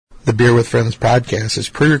The Beer with Friends podcast is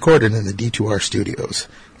pre-recorded in the D2R studios.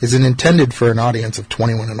 It is intended for an audience of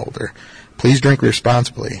 21 and older. Please drink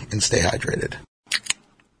responsibly and stay hydrated.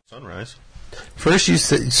 Sunrise. First you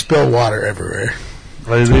spill water everywhere.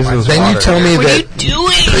 Then you tell me that. What are you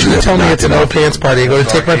doing? Then you tell me it's a no pants party. I go to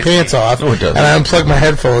take my pants off, No, it doesn't. and I unplug my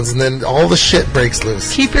headphones, and then all the shit breaks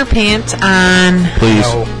loose. Keep your pants on. Please.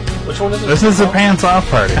 No. Which one is it? This is a pants off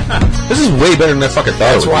party. This is way better than I fucking thought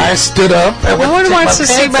That's it would why I stood up. I went No one take wants my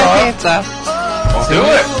to see my pants pants off. Do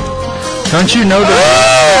it. Don't you know that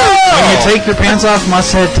when you take your pants off,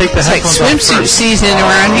 must take the It's like headphones off swimsuit first? season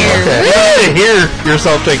around here. Okay. You need to hear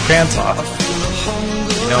yourself take pants off.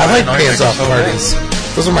 I like pants off parties.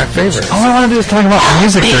 Those are my favorite. All I want to do is talk about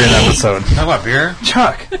music during an episode. Talk about beer?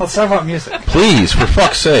 Chuck, let's talk about music. Please, for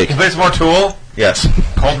fuck's sake. Can you play some more Tool? Yes.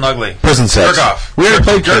 Cold and Ugly. Prison sex. Jerk off. We already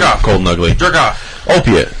played Jerk off. Cold and Ugly. Jerk off.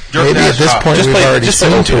 Opiate. Jerk Maybe at this off. point Just we've play- already just play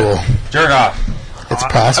seen Opiate. Tool. Jerk off. It's I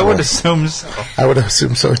possible. would assume so. I would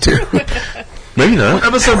assume so too. Maybe not. What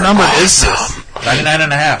episode number is this? 99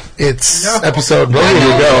 and a half. It's episode. There you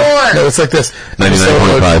go. No, it's like this.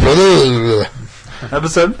 99.5.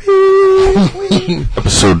 Episode?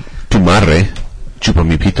 Episode Tu Madre, Chupa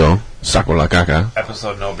Mi Pito, Saco La Caca.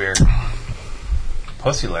 Episode No Beer.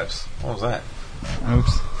 Pussy Lips. What was that?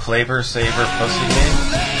 Oops. Flavor, savor, pussy game?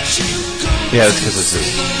 Yeah, that's because it's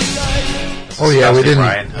this. Oh yeah, we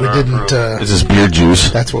Brian. didn't. We didn't. It's this beer juice.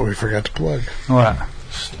 That's what we forgot to plug. What?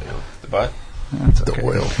 The butt? That's The okay.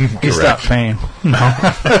 oil. He stopped paying. No.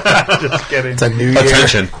 Just kidding. It's a new year.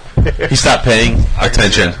 Attention. He stopped paying.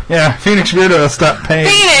 Attention. Yeah, Phoenix Beardo stopped paying.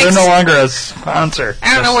 Phoenix! They're no longer a sponsor.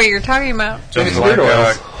 I don't know what you're talking about. Just Beard like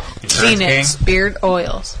oils. Insurance Phoenix King. Beard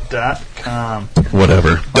Oils. .com.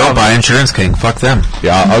 Whatever. Don't buy Insurance King. Fuck them.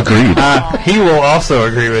 Yeah, agreed. He will also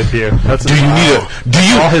agree with you. That's Do you need a? Do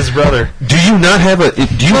you? all his brother. Do you not have a? Do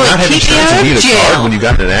you Well, not have keep you insurance out and of need a jail. card when you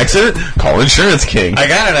got in an accident? Call Insurance King. I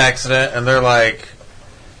got in an accident, and they're like,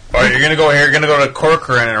 "Oh, you're gonna go here. You're gonna go to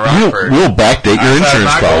Corcoran in Rockford." We'll backdate your I said, insurance I'm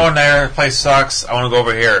not card. going there. The place sucks. I want to go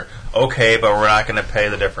over here. Okay, but we're not going to pay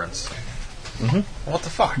the difference. Mm-hmm. What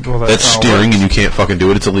the fuck? Well, That's how it steering, works. and you can't fucking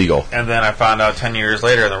do it. It's illegal. And then I found out 10 years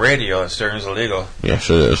later on the radio that steering is illegal. Yeah,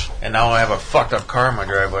 sure it is. And now I have a fucked up car in my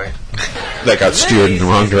driveway. That got steered in the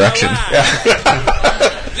wrong direction. I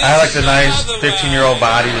had like the nice 15-year-old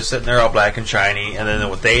body just sitting there all black and shiny. And then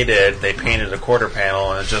what they did, they painted a quarter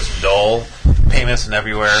panel, and it's just dull, paint missing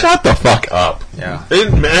everywhere. Shut the fuck up. Yeah. They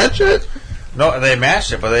didn't match it. No, they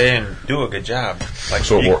matched it, but they didn't do a good job. Like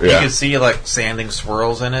So, you yeah. could see like sanding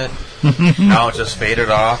swirls in it. Now it just faded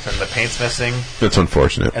off, and the paint's missing. That's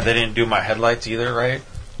unfortunate. And they didn't do my headlights either, right?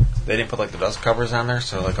 They didn't put like the dust covers on there,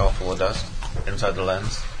 so like all full of dust inside the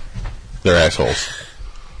lens. They're assholes.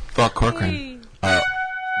 Fuck Corcoran.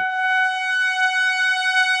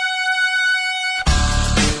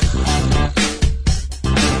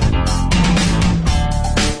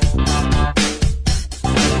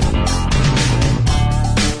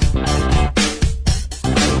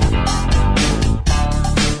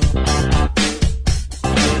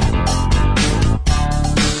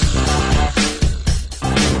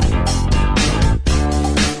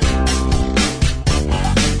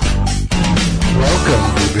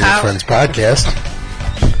 Welcome to the Beer Friends podcast.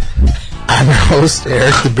 I'm your host,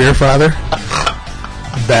 Eric, the Beer Father.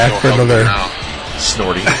 Back for another.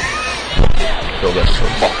 Snorty. Fuck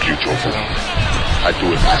you, Joe. I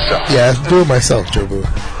do it myself. Yeah, do it myself, Jobu.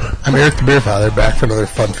 I'm Eric, the Beer Father. Back for another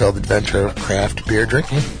fun-filled adventure of craft beer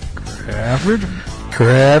drinking. Average.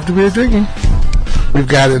 Craft beer drinking. We've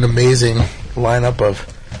got an amazing lineup of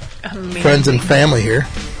friends and family here.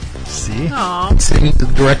 See? Aw. Sitting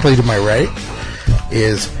directly to my right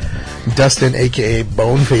is Dustin, a.k.a.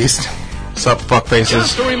 Bonefeast. Sup, fuckfaces?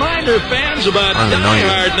 Just a reminder, fans, about I don't know Die you.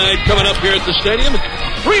 Hard Night coming up here at the stadium.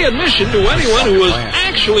 Free admission to anyone who was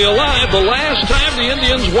actually alive the last time the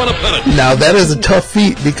Indians won a pennant. Now, that is a tough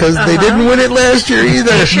feat because they didn't win it last year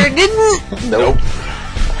either. Sure didn't. Nope.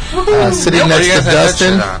 Sitting next to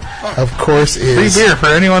Dustin, of course, Free is beer for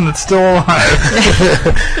anyone that's still alive.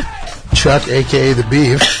 Chuck, a.k.a. The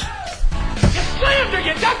Beef. You slammed her,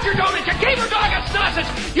 you ducked your donut, you gave her dog a sausage,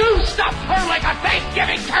 you stuffed her like a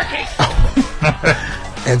Thanksgiving turkey.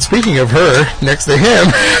 And speaking of her, next to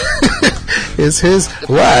him is his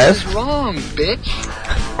wife, Wrong, bitch.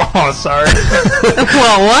 Oh, sorry.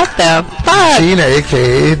 Well, what the fuck? Gina,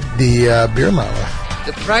 a.k.a. the Beer Mama.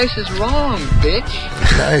 The price is wrong, bitch.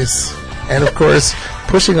 Nice. And of course,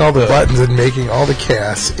 pushing all the buttons and making all the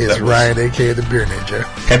casts is Ryan, a.k.a. the Beer Ninja.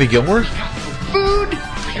 Happy Gilmore? Food, we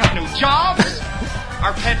got new jobs,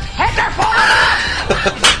 our pets' heads are falling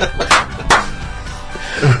off.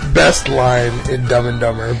 Best line in Dumb and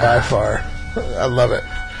Dumber by far. I love it.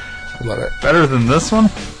 Love it. Better than this one?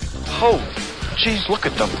 Oh, jeez, look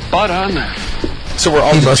at the butt on that. So we're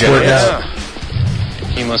all He must work out.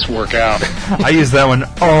 He must work out. I use that one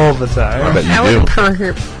all the time. I bet I you would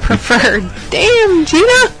do. prefer. Damn,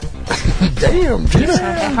 Gina. Damn,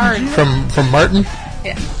 Gina. Hard. From Martin?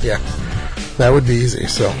 Yeah. Yeah. That would be easy,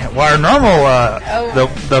 so. Well, our normal,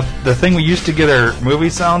 the thing we used to get our movie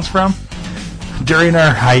sounds from during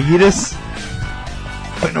our hiatus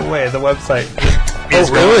went away. The website is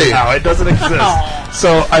gone really? now. It doesn't exist.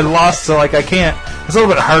 So I lost. So like I can't. It's a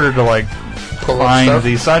little bit harder to like Pull up find stuff.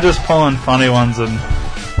 these. So I just pull in funny ones and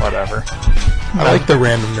whatever. I like the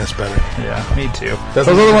randomness better. Yeah, me too.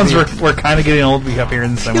 Doesn't Those other ones need to we're kind of getting old. We kept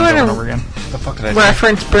hearing the same You ones over wanna- and over again. The fuck did I do?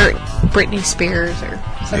 Reference Britney Spears or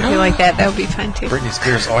something like that. That would be fun too. Britney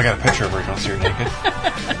Spears. Oh, I got a picture of her. Don't see her naked.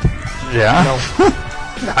 Yeah.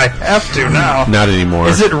 I have to now. Not anymore.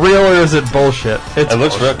 Is it real or is it bullshit? It's It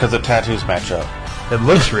looks bullshit. real because the tattoos match up. It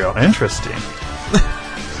looks real. Interesting.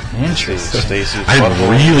 Interesting. Stacy's I'm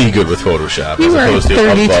butthole. really good with Photoshop You as were opposed to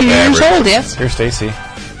 32 above years average. old, yes? Here's Stacy.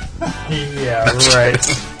 Yeah, right.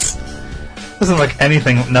 Doesn't look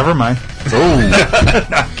anything. Never mind.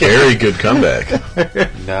 Oh, very good comeback.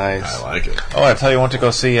 Nice. I like it. Oh, I tell you, I went to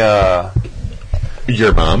go see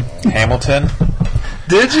Your mom. Hamilton,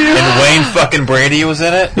 Did you? and Wayne fucking Brady was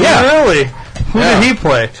in it. Yeah. Really? Who Yeah. did he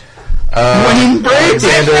play? Wayne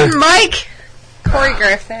Alexander. Mike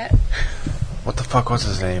choreographed that. What the fuck was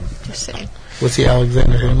his name? Just saying. What's he,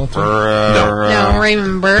 Alexander Hamilton? No,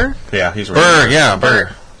 Raymond Burr. Yeah, he's Burr, yeah,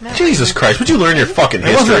 Burr. Jesus Christ, would you learn your fucking It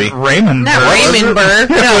history? wasn't Raymond Not Burr, was Raymond it?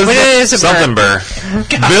 Burr. No, but it is a Something Burr. Burr.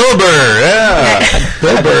 Bill Burr, yeah.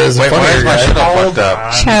 Bill Burr is a Wait, why funny is my shit guy. all fucked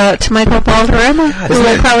up? Shout out to Michael Balderrama, who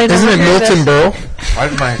will probably Isn't never it hear Milton this. Berle? Why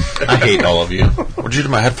did my... I hate all of you. What'd you do to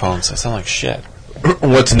my headphones? I sound like shit.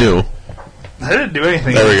 What's new? I didn't do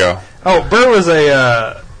anything. There we go. Oh, Burr was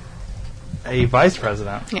a vice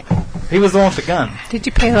president. Yeah. He was the one with the gun. Did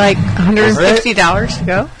you pay like $150 to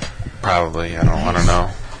go? Probably. I don't know.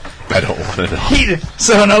 I don't want to know.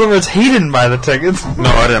 So in other words, he didn't buy the tickets. No,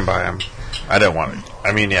 I didn't buy them. I didn't want it.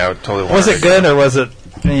 I mean, yeah, I totally wanted Was it good or was it?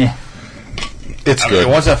 It's I good.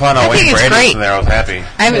 mean, once I found I out think Wayne it's Brady was great. in there, I was happy.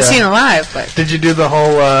 I haven't Yeah. seen it live, but Did you do the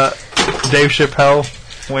whole Dave Chappelle,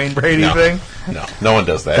 Wayne Brady No. thing? No one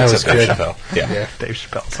does that, That was except Dave good. Chappelle. Yeah. Yeah. Dave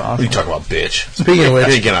Chappelle's What are awesome. you talking about, bitch? Speaking of Get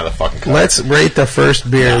which, out of the fucking car. let's rate the first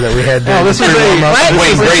beer that we had. Oh, this was during a- the warm-up. what?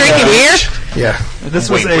 Wayne We're Brady. drinking beer? Yeah. This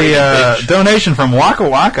was Wayne Brady, a bitch. donation from Waka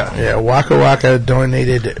Waka. Yeah, Waka Waka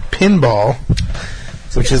donated Pinball,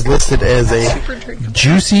 which is listed as a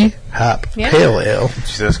juicy hop Yeah. pale ale. Did you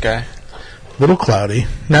see this guy? Little cloudy,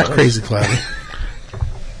 not crazy cloudy.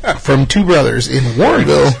 From two brothers in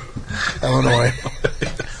Warrenville, Illinois.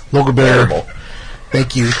 Local bear. Terrible.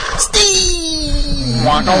 Thank you.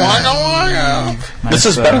 This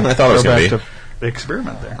is better than I thought it was go going back to be. the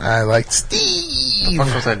experiment there. I like Steve.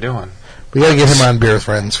 What was I doing? We gotta get him on Beer with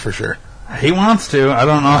Friends for sure. He wants to. I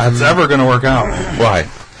don't know if it's ever going to work out Why?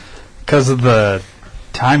 because of the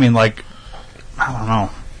timing. Like, I don't know.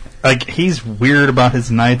 Like, he's weird about his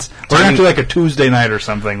nights. We're going to do like a Tuesday night or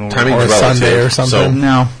something. Timing Or is relative, Sunday or something.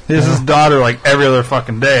 No, this is his daughter like every other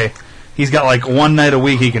fucking day. He's got like one night a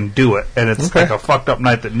week he can do it, and it's Okay. like a fucked up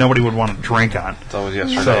night that nobody would want to drink on. It's always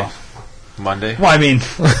yesterday. So, Monday. well, I mean,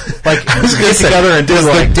 like was gonna get say, together and do Does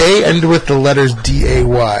like the day end with the letters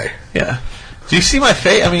D-A-Y? Yeah. Do you see my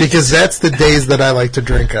face? I mean, Because that's the days that I like to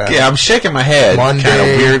drink on. yeah, I'm shaking my head. Monday, kind of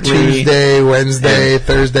weirdly. Tuesday, Wednesday,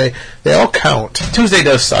 Thursday. They all count. Tuesday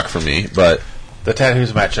does suck for me, but The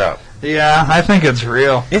tattoos match up. yeah, I think it's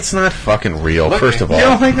real. it's not fucking real, Look- first of all. You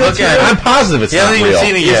don't think that's Look at real? it. I'm positive it's You not haven't even real.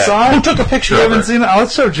 seen it You yet. saw it? Who took a picture You of haven't it? seen it? Oh,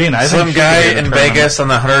 let's show Gina. I Some think she guy could be in the tournament. Vegas on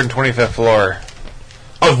the 125th floor.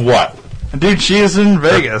 Of what? Dude, she is in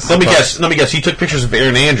Vegas. Let me guess. He took pictures of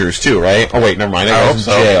Aaron Andrews, too, right? Oh, wait, never mind. I I hope was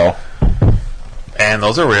so. in jail. And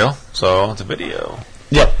those are real, so it's a video.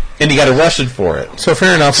 Yep. And he got arrested for it. So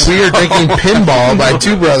fair enough. We are drinking Pinball by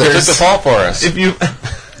two They took the brothers. fall for us. If you...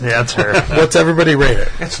 Yeah, it's her. What's everybody rate it?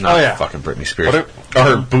 It's not yeah. fucking Britney Spears. What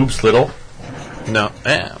Are her boobs little? No.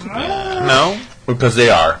 No. Because they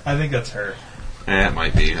are. I think that's her. It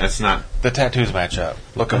might be. That's not... The tattoos match up.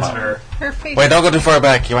 Look them That's up. her. Her face. Wait, don't go too far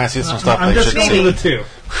back. You might see some stuff I'm they just shouldn't going to see. the two.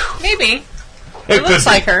 Maybe. It It looks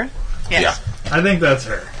like her. Yes. I think that's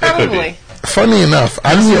her. Probably. Funny enough,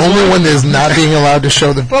 I'm the only one that is not being allowed to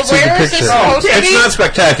show the, But see the where is this picture. supposed to It's be? not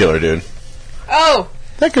spectacular, dude. Oh,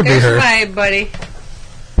 That could be there's her. my buddy.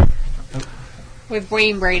 With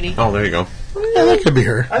Wayne Brady. Oh, there you go. Yeah, that could be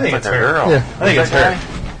her. I think it's her. Girl. Yeah. I think it's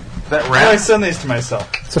her. That I rat. send these to myself.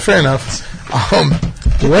 So fair enough.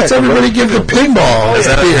 Let's everybody give the Pinball Is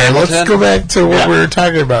that a beer. Hamilton? Let's go back to what we were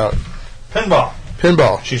talking about. Pinball.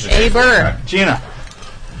 Pinball. She's A. Burr. Gina.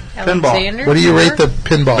 Alexander. What do you rate the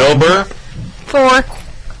pinball? Bill Burr. 4.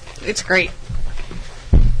 It's great.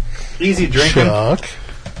 Easy drinking. Chuck.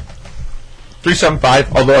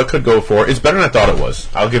 3.75. Although I could go 4. It's better than I thought it was.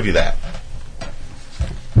 I'll give you that.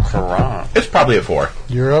 Hurrah. It's probably a 4.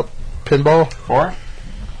 You're up. Pinball. 4?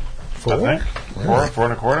 4. I think. 4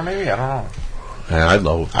 and a quarter, maybe? I don't know. Yeah, I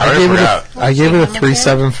love. I gave it a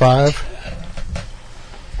 3.75.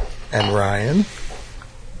 And Ryan.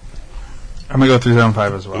 I'm going to go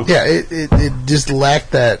 3.75 as well. Yeah, it just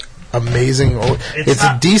lacked that amazing. It's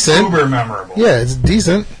not decent. Uber memorable. Yeah, it's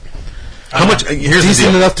decent. How much? Here's Decent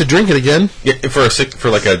the deal. enough to drink it again. Yeah, for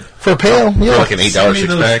For a pail. Yeah. for like an $8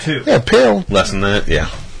 six pack. Yeah, pail. Less than that. Yeah.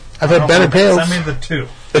 I've had better pails. Send me the 2.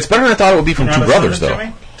 It's better than I thought it would be from You Two wanna Brothers, send it though. to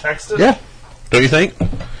me? Text it? Yeah. Don't you think?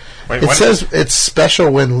 Wait, It says it's special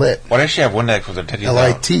when lit. why does she have Windex with her titties out?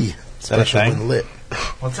 L-I-T. that a Special thing? when lit.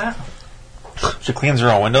 What's that? She cleans her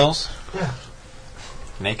own windows? Yeah.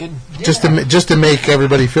 Naked? Just to make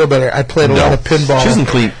everybody feel better, I played a lot of pinball. She doesn't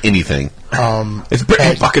clean anything. It's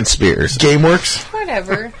Britney fucking Spears. GameWorks.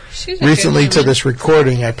 Whatever. She's a Recently good to woman. this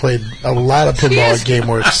recording, I played a lot of pinball at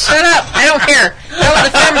GameWorks. Shut up. I don't care. I will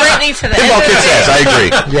defend Brittany for the Pinball end of kicks the ass. day. I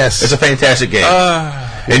agree. Yes. It's a fantastic game.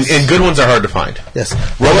 And good ones are hard to find. Yes.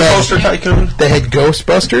 Roller Coaster Tycoon. They had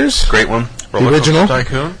Ghostbusters. Great one. The original.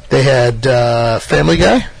 Tycoon? They had Family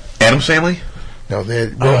Guy. Adam's Family. No, they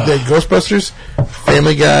had Ghostbusters,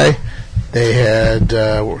 Family Guy. They had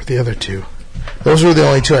what were the other two? Those were the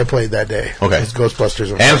only two I played that day. Okay. It was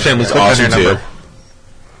Ghostbusters. And Adam's Family Family's Guy. awesome too.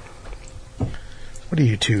 What are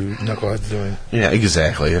you two knuckleheads doing? Yeah,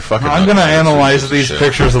 exactly. I'm going to analyze these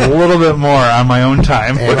pictures a little bit more on my own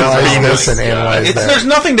time. Analyze this and analyze that. There's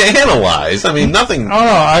nothing to analyze. I mean, nothing. Oh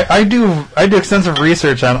no, I do extensive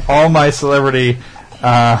research on all my celebrity.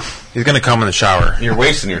 He's going to come in the shower. You're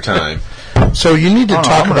wasting your time. So you need to I'm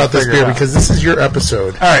talk gonna about this figure it beer out. because this is your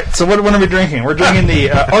episode. All right, so what are we drinking? We're drinking the.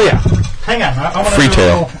 Oh yeah, hang on. I want to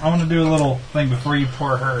Freetail. I want to do a little thing before you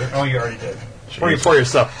pour her. Oh, you already did. Before you pour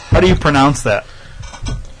yourself. How do you pronounce that?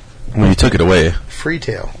 When you took it away.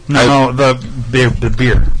 Freetail. No, the beer,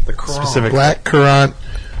 specifically. Black Currant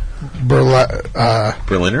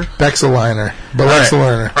Berliner? Bexeliner.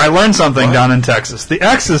 Bexeliner. I learned something down in Texas. The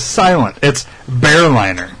X is silent. It's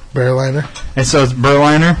Bearliner. Berliner. And so it's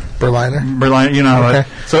Berliner. Berliner. Berliner, you know how Okay.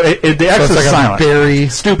 that. So the X So it's is like silent. a berry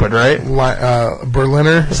Stupid, right?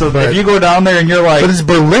 Berliner. So but, if you go down there and you're like, but it's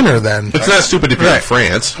Berliner then. It's not stupid if you're in Right.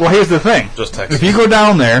 France. well, here's the thing. Just Texas. If you go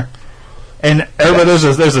down there, and everybody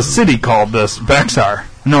there's a city called this Bexar.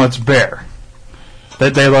 No, it's Bear.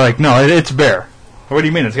 They're like, no, it's Bear. What do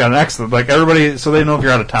you mean? It's got an X. Like everybody, so they know if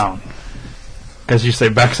you're out of town because you say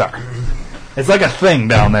Bexar. It's like a thing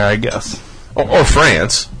down there, I guess. Or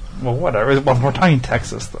France. Well, whatever. Well, we're talking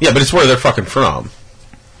Texas, though. Yeah, but it's where they're fucking from.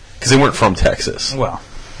 Because they weren't from Texas. Well,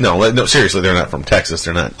 No, seriously, they're not from Texas.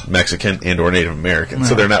 They're not Mexican and or Native American,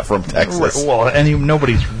 so they're not from Texas. well,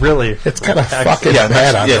 nobody's really. It's kind of Texas. fucking Yeah,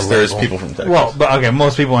 bad on yes, the there's label. people from Texas. Well, but okay,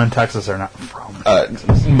 most people in Texas are not from.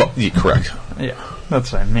 Yeah, correct. Yeah,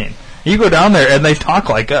 that's what I mean. You go down there and they talk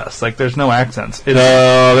like us. Like there's no accents. It's,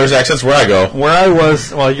 There's accents where I go. where I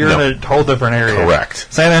was, well, you're No. in a whole different area. Correct.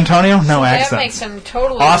 San Antonio, no That accents. makes him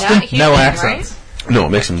totally Austin, not human, no accents. No, it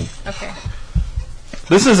makes them Right? Okay.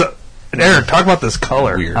 This is Eric. Talk about this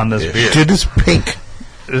color Weird. on this Yeah. beer. Dude, it's pink.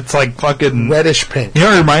 It's like fucking. Reddish pink. You know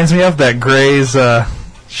what it reminds me of? That Gray's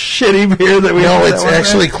shitty beer that we. No, had it's that one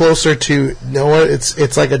actually day. closer to. You know what?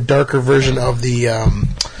 It's like a darker version of the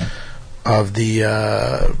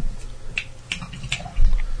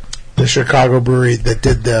Chicago brewery that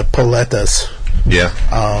did the Paletas. Yeah.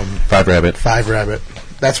 Five Rabbit. Five Rabbit.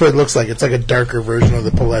 That's what it looks like. It's like a darker version of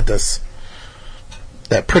the Paletas.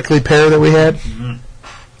 That prickly pear that we had. Mm-hmm.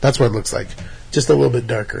 That's what it looks like. Just a little bit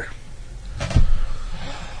darker.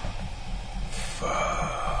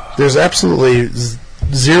 There's absolutely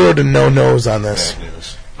zero to no nose on this. Bad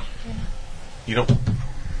news. You don't.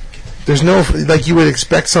 There's no, like you would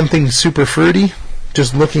expect something super fruity,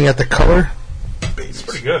 just looking at the color, It's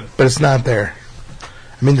pretty good. but it's not there.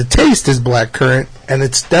 I mean, the taste is black currant, and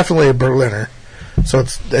it's definitely a Berliner. So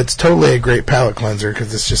it's totally a great palate cleanser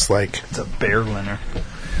because it's just like, It's a Bearliner.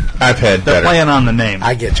 I've had They're better. playing on the name.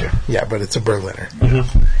 I get you. Yeah, but it's a Berliner.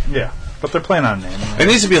 Yeah, but they're playing on name. It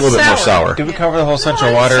needs to be a little bit more sour. Did we cover the whole Central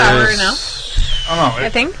Oh, it's Waters? sour enough. Oh no, I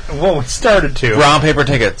think. Well, we started to. Brown paper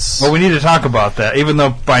tickets. Well, we need to talk about that, even though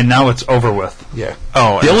by now it's over with. Yeah.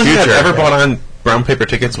 Oh, The in only thing I've future. ever bought on brown paper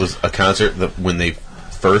tickets was a concert when they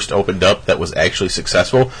first opened up that was actually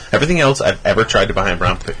successful. Everything else I've ever tried to buy on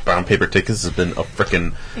brown paper tickets has been a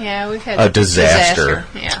freaking we've had a disaster.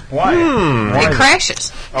 Yeah. Why? It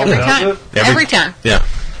crashes every time. Every time. Yeah.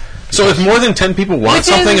 So if more than 10 people want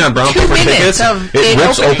Within something on brown 2 paper minutes tickets, of it it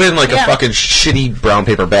rips opening. open like a fucking shitty brown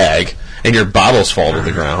paper bag, and your bottles fall to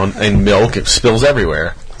the ground, and milk it spills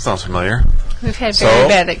everywhere. Sounds familiar. We've had very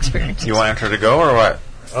bad experiences. You want Enter to go or what?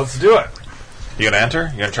 Let's do it. You gonna enter?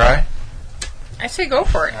 You gonna try? I say go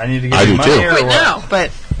for it. I need to get I you do money too. or Right what? now,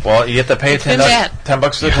 but Well, you have to pay It's been bad.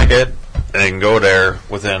 $10 for the ticket, and you can go there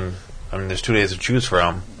within. I mean, there's 2 days to choose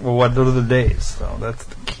from. Well, what are the days, though? That's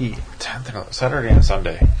the key. Saturday and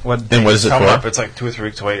Sunday. What And what is it Coming for? up, it's like 2 or 3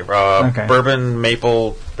 weeks away. Okay. Bourbon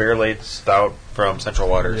maple barrel-aged stout from Central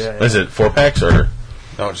Waters. Yeah, Is it 4-packs or?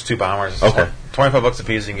 No, just 2 bombers. It's Okay. $25 a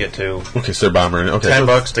piece. You can get 2. Okay, so they're bomber. Okay.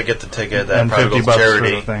 $10 to get the ticket. That and probably $50 goes to for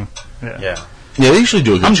charity. the thing. Yeah. Yeah, Yeah, they usually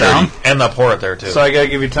do a good I'm charity. down. and they'll pour it there too. So I gotta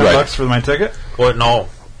give you $10 Right. for my ticket? Well, no,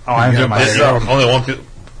 Oh, I have to get my It's ticket. only one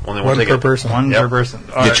One per ticket. person. One Yep. per person.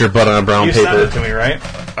 All Get right. your butt on brown You send paper. it to me, right?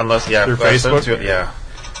 Unless Through I send Facebook? it to you, yeah.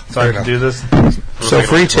 So I can enough. do this. So Look at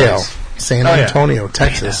Free those Tail, places. San Oh, yeah. Antonio,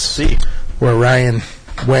 Texas, See. where Ryan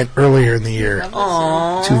went earlier in the year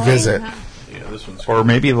to visit. Or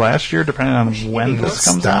maybe last year, depending on when this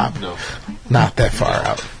comes out. Stop. Not that far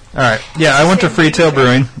out. All right. Yeah, I went to Free Tail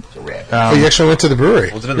Brewing. Oh, you actually went to the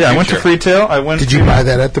brewery. Was it in the Yeah, I went to future? Free Tail. I went. Did you to- buy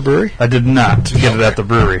that at the brewery? I did not get it at the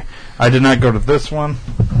brewery. I did not go to this one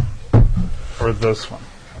or this one.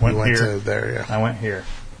 I You went went here. to there, yeah. I went here,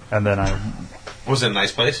 and then I. Was it a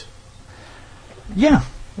nice place? Yeah,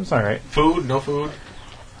 it was all right. Food? No food?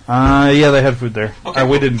 Yeah, they had food there. Okay, We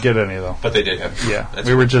cool. didn't get any though. But they did have food. Yeah, That's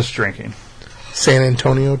we were just drinking. San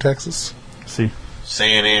Antonio, Texas. See,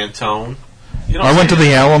 San Antone. You know I went to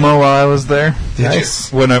the Alamo while I was there.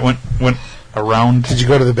 Nice. When I went around. Did you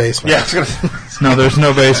go to the basement? Yeah, I was gonna. No, there's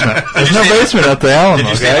no basement. There's no basement at the Alamo, Did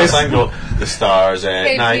you stand guys. outside and go, the stars at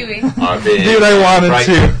Hey, night Pee-wee. are big. Dude, I wanted bright."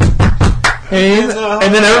 to.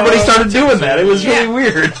 And then everybody started doing that. It was really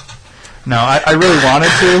weird. No, I really wanted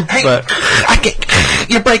to, but I can't.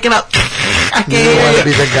 You're breaking up. I You didn't want to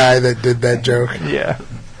be the guy that did that joke. yeah.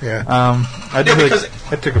 Yeah. I Yeah, because-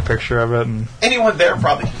 took a picture of it, and Anyone there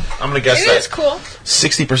probably. I'm going to guess it that is cool.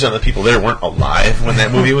 60% of the people there weren't alive when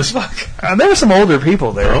that movie was fuck. there were some older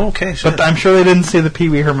people there. Oh, okay, sure. But I'm sure they didn't see the Pee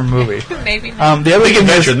Wee Herman movie. Maybe. The other Big thing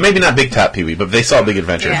Adventure. is, Maybe not Big Top Pee Wee, but they saw Big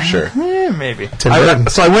Adventure Yeah. for sure. maybe. Tim Burton.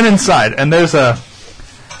 So I went inside, and there's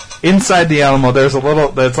inside the Alamo. There's a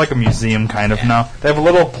little. It's like a museum kind of now. They have a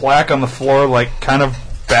little plaque on the floor, like kind of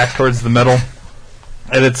back towards the middle,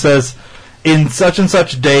 and it says, "In such and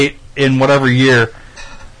such date in whatever year,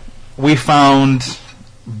 we found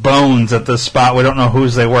bones at this spot. We don't know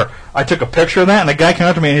whose they were." I took a picture of that, and the guy came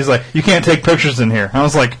up to me and he's like, "You can't take pictures in here." I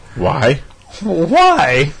was like, Why?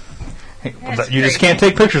 "Why? Hey, That's you just crazy. can't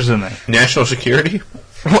take pictures in there." National security?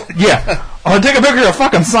 Yeah. I'll take a picture of a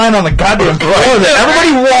fucking sign on the goddamn floor that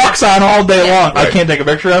everybody walks on all day long. I Right. can't take a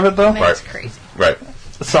picture of it, though. That's Right. crazy. Right.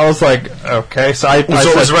 So I was like, okay. So I So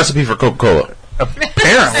it was said, a recipe for Coca-Cola.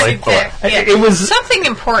 apparently. Exactly. It was... Something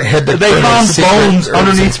important. Had the They Colonel's found secret bones herbs and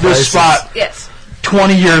underneath this spices. spot Yes.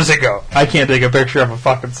 20 years ago. I can't take a picture of a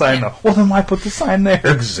fucking sign, though. Well, then why put the sign there?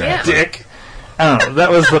 Exactly. Dick. I don't know.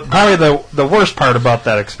 That was probably the worst part about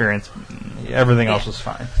that experience. Everything else was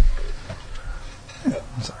fine. It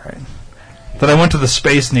was all right. Then I went to the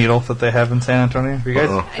Space Needle that they have in San Antonio. Have you guys?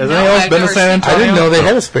 Has No, anyone else I've been to never San seen Antonio? I didn't know they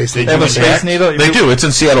had a space They needle. have a Space Needle. They do. It's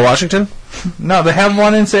in Seattle, Washington, No, they have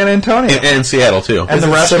one in San Antonio. and Seattle too. And Is the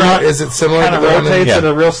it restaurant similar- is it similar kind to of the one in- rotates Yeah. at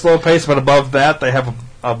a real slow pace, but above that they have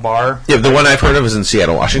a bar. Yeah, the one I've heard of is in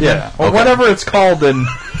Seattle, Washington. Yeah, or Okay. whatever it's called in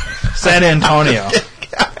San Antonio.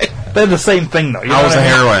 They're the same thing, though. You know How was what the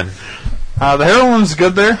I mean? heroin? The heroin's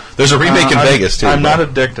good there. There's a remake in I'm- Vegas too. I'm but not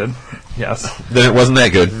addicted. Yes, then it wasn't that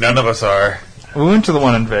good. None of us are. we went to the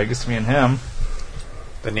one in Vegas. Me and him.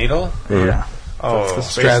 The needle? Yeah. Oh, The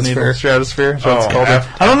Space Needle Stratosphere. Is what it's Oh, called.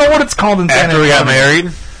 after- I don't know what it's called in San after we got Antonio.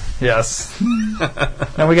 married? Yes.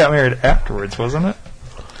 No, we got married afterwards, wasn't it?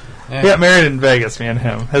 Yeah. We got married in Vegas, me and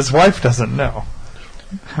him. His wife doesn't know.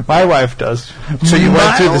 My wife does. So you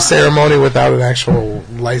went through the ceremony without an actual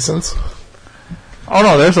license? Oh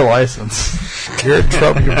no, there's a license. You're in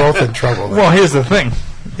trouble. You're both in trouble. then. Well, here's the thing.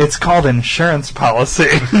 It's called insurance policy.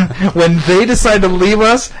 When they decide to leave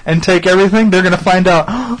us and take everything, they're going to find out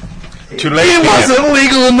Too late. it wasn't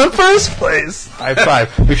legal in the first place. High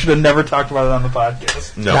five. We should have never talked about it on the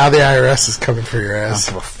podcast. No, Now the IRS is coming for your I don't ass.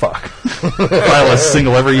 give a fuck. File a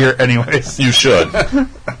single every year anyways. you should.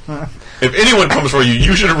 If anyone comes for you,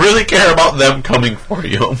 you should really care about them coming for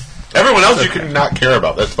you. Everyone else you can not care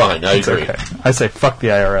about. That's fine. I It's agree. okay. I say fuck the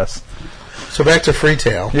IRS. So back to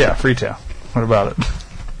Freetail. Yeah, Freetail. What about it?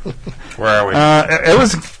 Where are we? It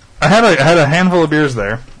was. I had a handful of beers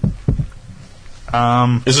there.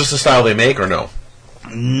 Is this the style they make or no?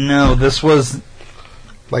 No, this was.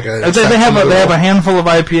 Like They have a handful of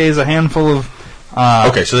IPAs, a handful of.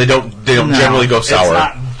 Okay, so they don't generally go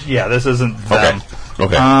sour. This isn't them.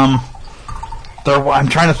 Okay. I'm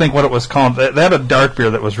trying to think what it was called. They had a dark beer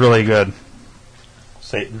that was really good.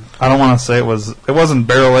 Satan. I don't want to say it wasn't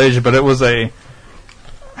barrel aged, but it was maybe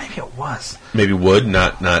it was. Maybe wood,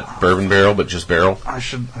 not bourbon barrel, but just barrel.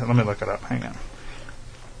 Let me look it up. Hang on.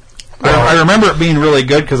 I remember it being really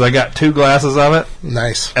good because I got 2 glasses of it.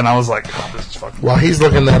 Nice. And I was like, oh, this is fucking While he's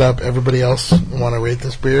looking that up, everybody else want to rate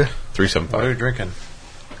this beer? 3.75. What are you drinking?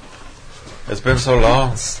 It's been so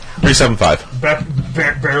long.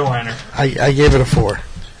 3.75. Barrel liner. I gave it a 4.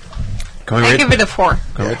 Can we I rate, give it a 4.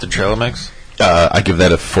 can we rate the trail mix? I give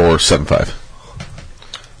that a 4.75.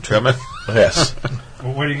 Trail mix? Yes.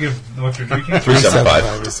 What do you give what you're drinking?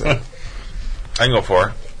 3.75. I can go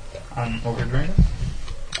 4. On what we're drinking?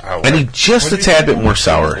 I need just a tad bit more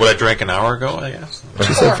sour. What I drank an hour ago, I guess.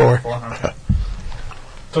 She said 4. Okay.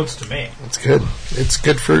 Totes to me. It's good. It's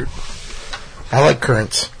good fruit. I like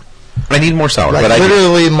currants. I need more sour, Like but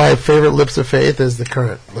literally, my favorite Lips of Faith is the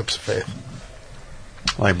currant Lips of Faith.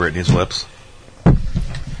 I like Brittany's lips.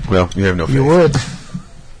 Well, you have no faith. You would.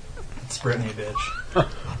 It's Brittany,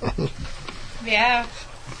 bitch. Yeah.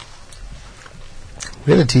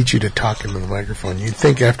 We had to teach you to talk into the microphone. You'd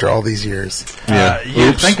think after all these years. Yeah.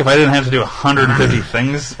 You'd think if I didn't have to do 150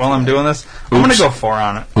 things while I'm doing this, I'm going to go 4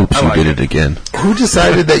 on it. Oops, I you like did it again. Who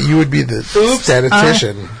decided that you would be the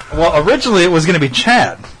statistician? Well, originally it was going to be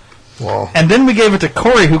Chad. Well, And then we gave it to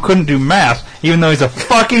Corey, who couldn't do math, even though he's a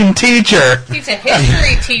fucking teacher. He's a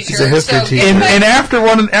history teacher. He's a history so teacher. And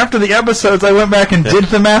after the episodes, I went back and did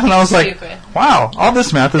the math, and I was like, Stupid. "Wow, all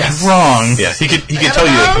this math is wrong." Yeah, he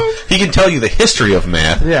can tell you the history of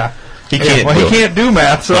math. Yeah. He can't. Well, do he it. can't do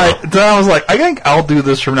math, so I was like, I think I'll do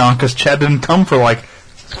this from now on because Chad didn't come for like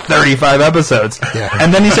 35 episodes, Yeah.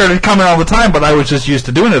 and then he started coming all the time. But I was just used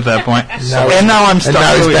to doing it at that point, and now I'm stuck and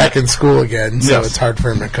now he's doing back it. in school again, so Yes. it's hard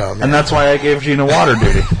for him to come. And that's why I gave Gina water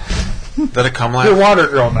duty. Did it come You're a like water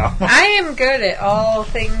girl now. I am good at all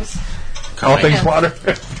things, All things water.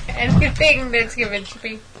 anything that's given to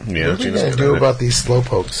me. Yeah, What are we Gina's going to good do at it. about these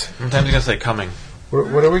slowpokes? Sometimes you gotta say coming.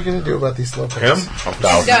 What are we going to do about these slowpokes? Him?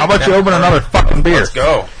 $1,000. How about you open another fucking beer? Let's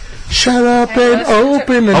go. Shut up and listen to-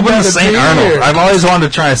 open Open another the St. beer. Arnold. I've always wanted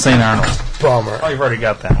to try a St. Arnold. Bummer. Oh, you've already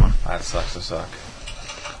got that one. That sucks to suck.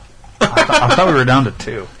 I thought we were down to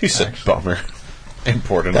 2. He said bummer.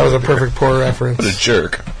 Important. That was a perfect pour reference What a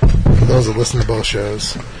jerk. for those that listen to both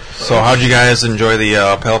shows. So how'd you guys enjoy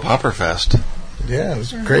the Pale Popper Fest? Yeah, it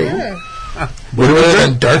was great. Would have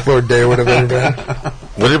been Dark Lord Day. Would have been.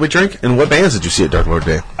 What did we drink? And what bands did you see at Dark Lord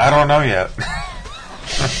Day? I don't know yet.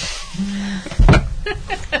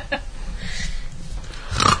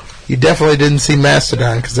 You definitely didn't see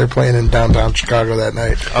Mastodon because they're playing in downtown Chicago that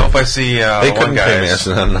night. I hope I see They the couldn't one pay me. guy. That's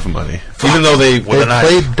not enough money. Even though they They a knife.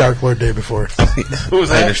 played Dark Lord Day before. Who's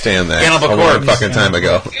I that? understand that. Cannibal a long Corpse. fucking time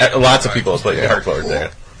ago. Lots of people have played Dark Lord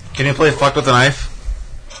Day. Can you play Fuck with a Knife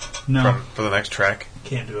No, for the next track?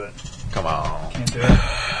 can't do it. Come on. Can't do it.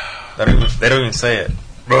 They don't even say it.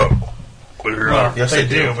 Yes, they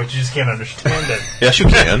do. but you just can't understand it. Yes, you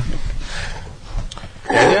can.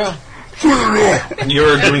 Yeah.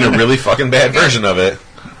 You're doing a really fucking bad version of it.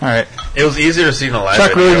 All right. It was easier to see in a live Chuck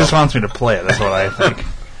video. really just wants me to play it. That's what I think.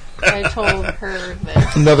 I told her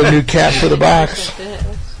that Another new cap for the box. this,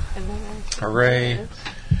 and then I Hooray.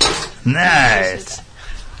 Nice.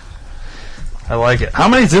 I like it. How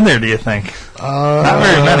many's in there, do you think? Not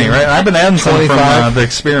very many, right? I've been adding some from 25. the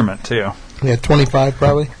experiment, too. Yeah, 25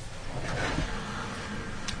 probably.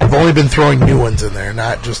 I've only been throwing new ones in there,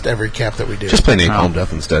 not just every cap that we do. Just play Napalm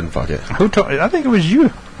Death instead and fuck it. Who told? I think it was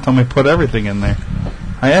you. Told me to put everything in there.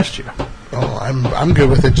 I asked you. Oh, I'm good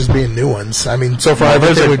with it just being new ones. I mean, so far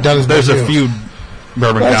everything we've done is there's been a new. few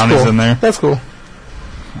bourbon That's counties cool. in there, That's cool.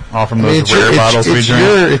 all from I mean, those rare bottles we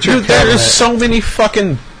drank. It's your Dude, there cabinet. is so many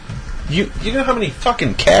fucking... You know how many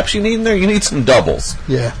fucking caps you need in there? You need some doubles.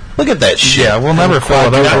 Yeah. Look at that shit. Yeah, we'll never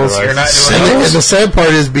fill it You're up. not- you're not doing And it. the sad part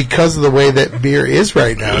is because of the way that beer is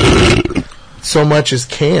right now, so much is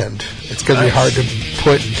canned. It's going to be hard to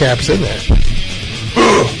put caps in there.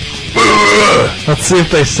 Let's see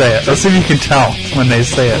if they say it. Let's see if you can tell when they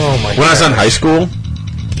say it. Oh my When I was in high school,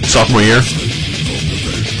 sophomore year,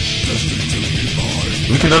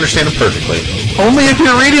 we can understand it perfectly. Only if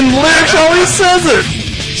you're reading lyrics, always says it.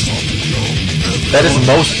 That is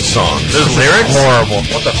most songs. There's lyrics? Horrible.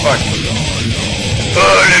 What the fuck?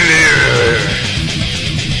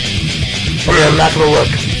 not going to look.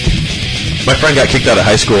 My friend got kicked out of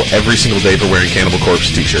high school every single day for wearing Cannibal Corpse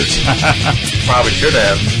t-shirts. Probably should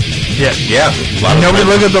have. Yeah. A lot of Nobody friends.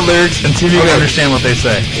 look at the lyrics and see if you can understand what they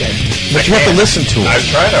say. But you have to listen to them. I've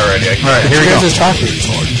tried already. All right, here we You go. guys are talking.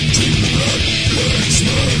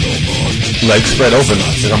 Legs spread open,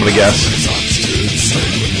 I'm going to guess.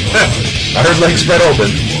 I heard legs spread open.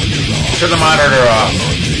 Turn the monitor off.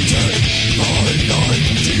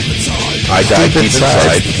 I died deep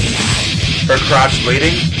inside. Her crotch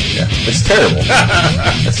bleeding. Yeah. It's terrible.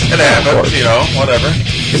 It happens, whatever.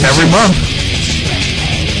 Every month.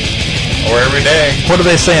 Or every day. What are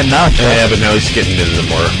they saying now, Chuck? Yeah, but now he's getting into the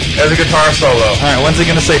more... There's a guitar solo. All right, when's he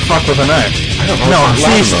going to say fuck with a knife? I don't know. No, It's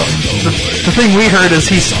not loud see, enough. the thing we heard is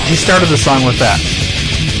he started the song with that.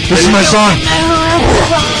 This is my song.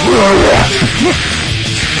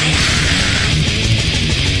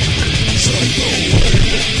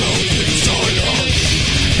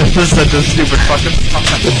 This is such a stupid fucking song.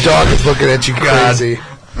 The dog is looking at you crazy.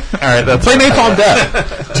 All right, that's Play Napalm Death.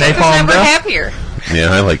 Napalm Never Death. happier.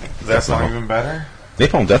 Yeah, I like... Is that song even better?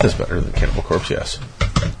 Napalm Death is better than Cannibal Corpse, yes.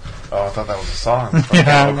 Oh, I thought that was a song.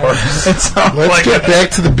 Yeah, it sounds Let's like get back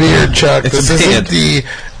to the beer, Chuck. It's This a isn't band. the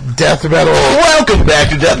death metal. Welcome back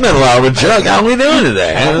to Death Metal Hour with Chuck. How are we doing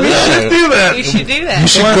today? we should do that. You should do that. You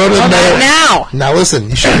should go to Well, Metal. now. Now listen,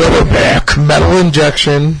 you should go to Metal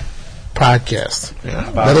Injection podcast.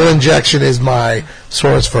 Metal Injection is my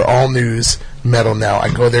source for all news metal now. I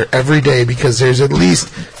go there every day because there's at least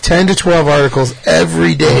 10 to 12 articles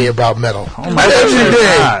every day about metal. Every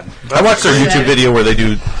day. God. I watched their YouTube video where they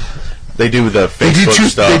do the They do Facebook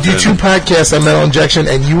stuff. They do two podcasts on Metal Injection,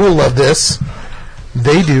 and you will love this.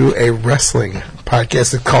 They do a wrestling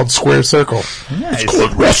podcast called Square Circle.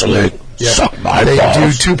 Nice. wrestling. Yeah. They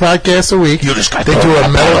do two podcasts a week. They do a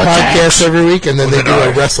metal podcast every week, and then they do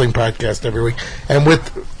a wrestling podcast every week. And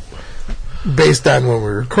based on when we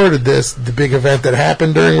recorded this, the big event that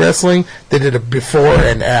happened during wrestling, they did a before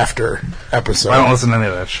and after episode. I don't listen to any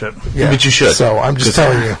of that shit. Yeah. But you should. So I'm just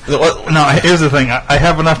telling you. No, here's the thing. I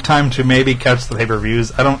have enough time to maybe catch the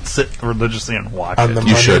pay-per-views. I don't sit religiously and watch On it. the You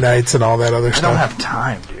Monday should. nights and all that other I stuff. don't have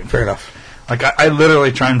time, dude. Fair enough. Like, I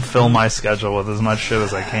literally try and fill my schedule with as much shit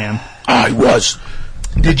as I can. I was.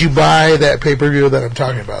 Did you buy that pay-per-view that I'm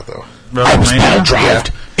talking about, though?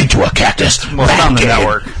 WrestleMania? into a cactus. Well, it's on the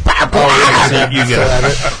network. So you get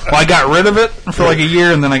it. Well, I got rid of it for like a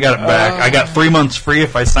year, and then I got it back. I got 3 months free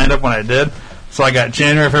if I signed up when I did. So I got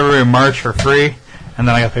January, February, March for free, and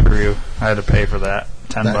then I got pay-per-view. I had to pay for that.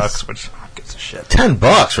 $10, which gets a shit.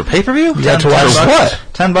 $10 for pay-per-view? You got to watch $10 what?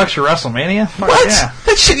 $10 for WrestleMania? Fuck What? Yeah.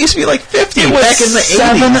 That shit used to be like 50 It was back in the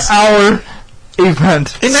 80s. 7-hour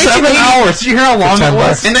event. In 7 1980 hours. Did you hear how long it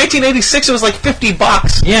was? In 1986, it was like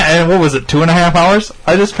 $50. Yeah, and what was it, 2.5 hours?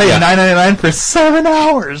 I just paid Yeah. $9.99 for 7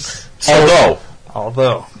 hours.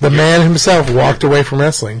 Although The man himself walked away from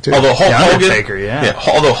wrestling, too. Hulk The Hogan, Undertaker, yeah.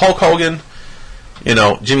 although Hulk Hogan,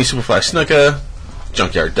 Jimmy Superfly Snuka,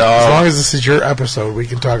 Junkyard As Dog. long as this is your episode, we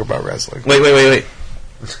can talk about wrestling. Wait.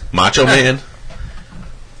 Macho Man.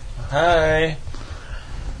 Hi.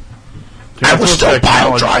 I was still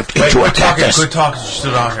pile drived into a cactus. Quit talking. Just sit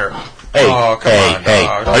down here. Hey, Oh, come on, hey.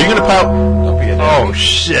 dog. Are you going to pile? Don't be a dick. Oh,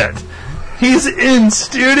 shit. He's in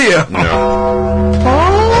studio. He's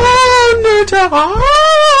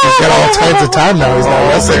got all kinds of time now. He's not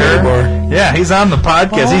wrestling anymore. Yeah, he's on the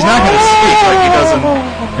podcast. He's not going to speak like he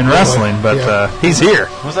does in wrestling, but he's here.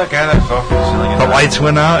 Who's that guy that fell from the ceiling? The lights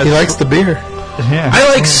went out. He likes the beer. Yeah. I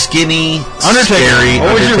like skinny, Undertaker. scary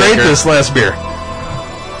What would you rate Undertaker. this last beer?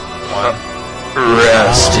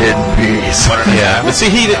 Rest in peace. Yeah, but see,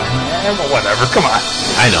 he did. Whatever. Come on.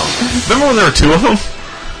 I know. Remember when there were two of them?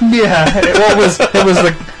 Yeah. It was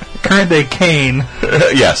the current day Kane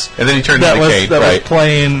Yes, and then he turned that into was Kane, that right? was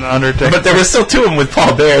playing Undertaker. But there was still two of them with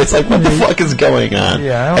Paul Bear. It's like, what the fuck is going on?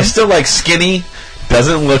 Yeah. I still like skinny,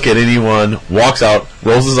 doesn't look at anyone, walks out,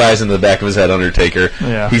 rolls his eyes into the back of his head, Undertaker.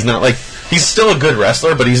 Yeah. He's not like, he's still a good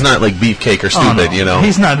wrestler, but he's not like Beefcake or stupid, Oh, no.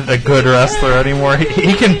 He's not a good wrestler anymore.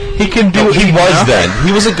 He can do. No, he was then.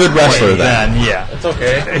 He was a good wrestler then. Yeah. It's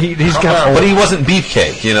okay. He's got. But he wasn't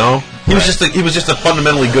Beefcake, He was just a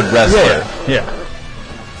fundamentally good wrestler. Yeah.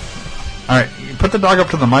 All right, put the dog up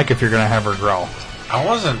to the mic if you're going to have her growl, I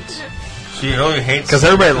wasn't. She really hates. because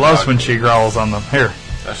everybody loves when she growls on them. Here.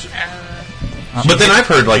 But then I've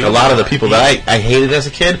heard like a lot of the people that I hated as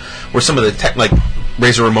a kid were some of the like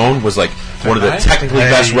Razor Ramon was like one of the technically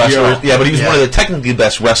best wrestlers. Yeah, but he was one of the technically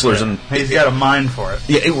best wrestlers, and He's got a mind for it.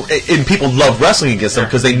 yeah, and people loved wrestling against him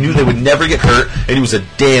because they knew they would never get hurt, and he was a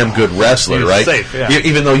damn good wrestler, He was right? safe, yeah.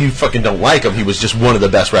 Even though you fucking don't like him, he was just one of the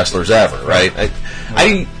best wrestlers ever, right? I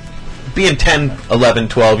didn't. being 10, 11,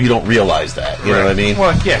 12, you don't realize that. You know what I mean?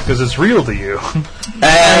 Well, yeah, because it's real to you.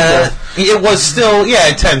 It was still,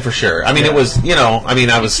 10 for sure. I mean, it was,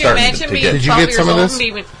 I was starting to get... Did you get some of this? And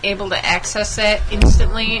being able to access that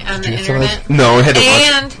instantly on the internet? No, it had to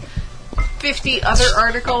And 50 other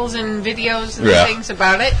articles and videos and things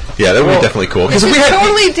about it. Yeah, that would be definitely cool. Because we had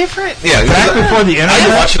totally different. Yeah, back before the internet. I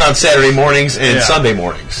could watch it on Saturday mornings and Sunday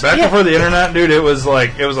mornings. Back before the internet, dude, it was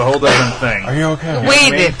a whole different thing. Are you okay?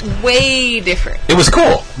 Way different. It was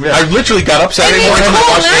cool. Yeah. I literally got up Saturday morning and cool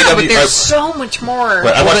watched now, AW. but there's so much more.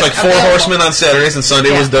 I watched like Four Horsemen on Saturdays, and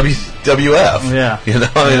Sunday was WWF. Yeah,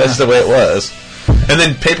 that's the way it was. And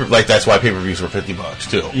then that's why pay-per-views were $50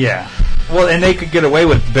 too. Yeah. Well, and they could get away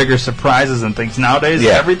with bigger surprises and things. Nowadays,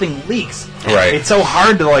 everything leaks. Right. It's so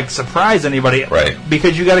hard to surprise anybody. Right.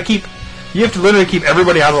 Because you have to literally keep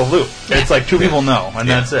everybody out of the loop. Yeah. It's like 2 people know, and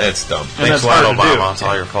that's it. It's dumb. Thanks a lot, Obama. It's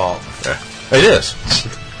all your fault. Yeah. It is.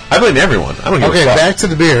 I blame everyone. I don't give a fuck. Back to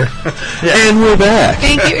the beer. And we're back.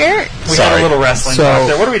 Thank you, Eric. We got a little wrestling talk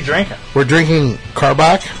there. What are we drinking? We're drinking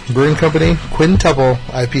Karbach Brewing Company Quintuple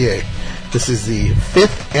IPA. This is the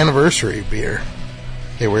 5th anniversary beer.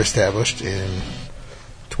 They were established in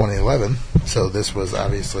 2011, so this was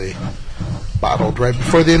obviously bottled right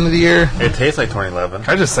before the end of the year. It tastes like 2011.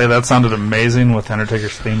 Can I just say that sounded amazing with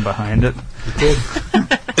Undertaker's theme behind it? It did.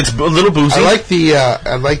 It's a little boozy. I like the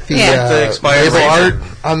label art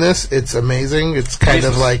on this. It's amazing. It's kind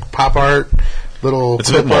of like pop art, little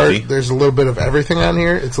clip art. There's a little bit of everything on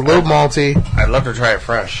here. It's a little malty. I'd love to try it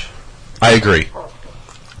fresh. I agree.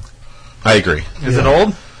 Is it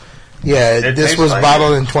old? Yeah, this was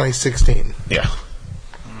bottled in 2016. Yeah.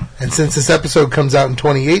 And since this episode comes out in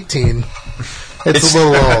 2018, it's a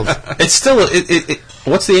little old. It's still...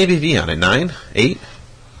 what's the ABV on it? 9? 8?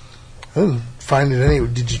 I didn't find it anyway.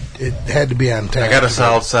 It had to be on tap. I got a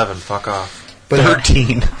solid 7. Fuck off. But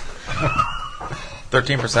 13.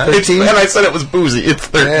 13%? 13? And I said it was boozy. It's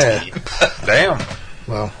 13. Yeah. Damn.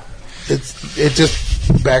 Well, it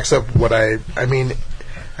just backs up what I mean...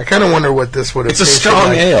 I kind of wonder what this would have. It's a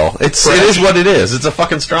strong ale. It is what it is. It's a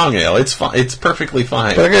fucking strong ale. It's fine. It's perfectly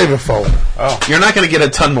fine. But I gave it a 4. Oh, you're not going to get a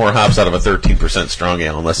ton more hops out of a 13% strong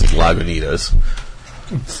ale unless it's Lagunitas.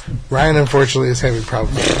 Ryan, unfortunately, is having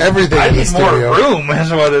problems with everything I in the need more studio. room. That's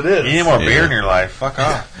what it is. You need more beer in your life. Fuck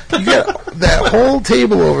off. You got that whole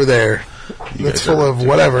table over there. That's full of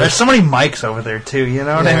whatever. There's so many mics over there too. You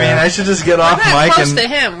know what I mean? I should just get off We're not mic close and to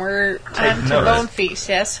him. We're on to Bone Feast.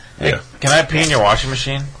 Yes. Hey, can I pee in your washing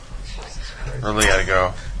machine? Really gotta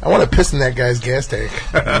go. I want to piss in that guy's gas tank.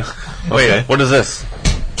 Wait, what is this?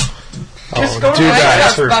 Just go to dude, the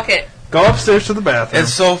guys. Bucket. Go upstairs to the bathroom.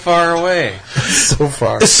 It's so far away. So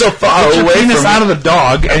far. It's so far Put your away penis from out of the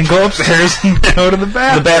dog and go upstairs and go to the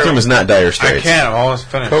bathroom. the bathroom is not Dire Straits. I can't. I'm almost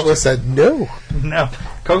finished. Coco said no. No,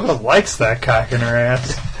 Coco likes that cock in her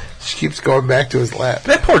ass. She keeps going back to his lap.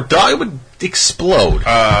 That poor dog would explode.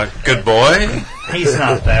 Good boy. He's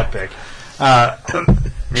not that big.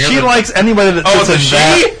 She likes anybody that Oh, sits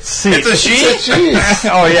it's in a that she? seat. It's a she? Jeez.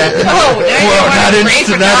 Oh yeah. Oh, now Well, you not want to interested. rape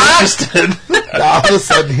a Not dog? interested. All of a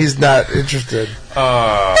sudden, he's not interested.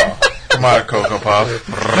 Come on, Cocoa Puff.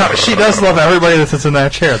 No, she does love everybody that sits in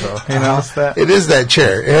that chair, though. You know it's that. It is that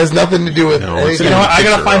chair. It has nothing to do with No, it's anything. You know what? I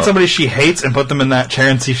gotta Picture find up. somebody she hates and put them in that chair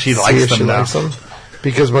and see if she See likes if them she now. likes them.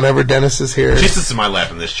 Because whenever Dennis is here, She sits in my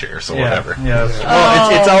lap in this chair, so Yeah, whatever. yeah. Well,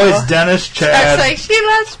 it's always Dennis, That's Chad, like she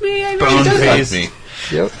loves me. I know Bone she does. Face. Me.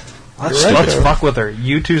 yep. Let's, You're right, let's though. fuck with her.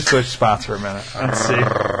 You two switch spots for a minute. Let's see.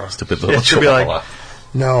 Stupid little She'll be like, chihuahua.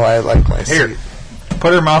 No, I like my Here. seat.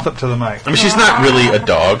 put her mouth up to the mic. I mean, she's not really a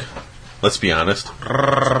dog. Let's be honest.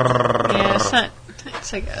 Yeah, it's not.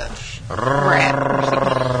 It's like a rat or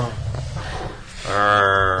something.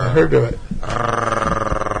 I heard of it.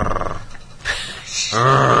 Fuck you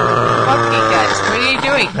guys. What are you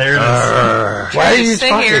doing? There it is. Why are you Stay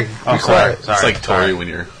talking? here. Be Oh, quiet. It's like Tori when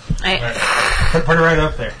you're... Put her right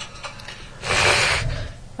up there.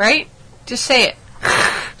 Right? Just say it.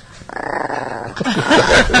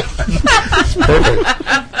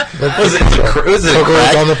 Perfect. Was it a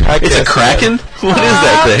Coco's on the crack? podcast. It's a kraken? What is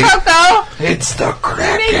that thing? Coco! It's the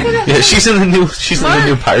Kraken. Yeah, she's in the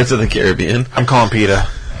new Pirates of the Caribbean. I'm calling PETA.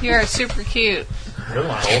 You're super cute. You're a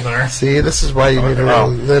lot older than her. See, this is why you need a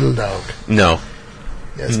little dog. No.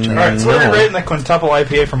 Yes, All Charlie. right, so we're rating the quintuple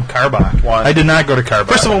IPA from Carbach. One. I did not go to Carbach.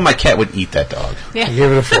 First of all, my cat would eat that dog. I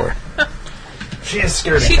gave it a 4. she is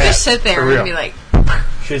scared of She'd cats. just sit there For and real. be like,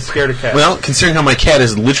 She's scared of cats. Well, considering how my cat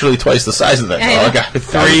is literally twice the size of that Yeah. dog, I would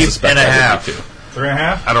suspect 3.5. that would be too.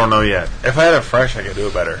 3.5? I don't know yet. If I had it fresh, I could do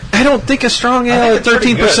it better. I don't think a strong ale at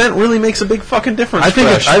 13% really makes a big fucking difference. I think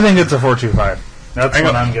it's a 4.25. That's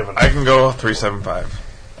what I'm giving. I can go 3.75.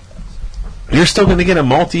 you're still going to get a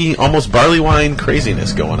malty, almost barley wine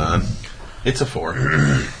craziness going on. It's a 4.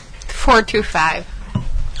 4.25.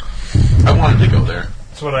 I wanted to go there.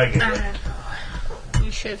 That's what I get.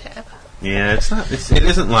 You should have. Yeah, it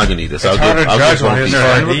isn't Lagunitas. It's hard to judge when you're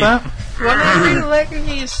End with that? One of the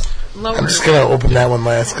Lagunitas lower. I'm just going to open that one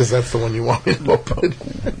last because that's the one you want me to open.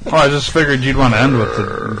 Oh, I just figured you'd want to end with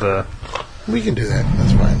the We can do that.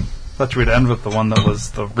 That's fine. thought we'd end with the one that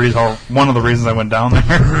was the reason, one of the reasons I went down there.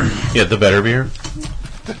 Yeah, the better beer.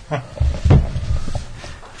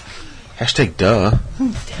 Hashtag duh.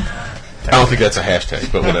 I don't think that's a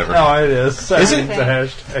hashtag, but whatever. No, it is. Is it? It's a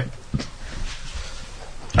hashtag.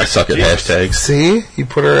 I suck at hashtags. See? You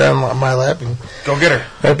put her on my lap and Go get her.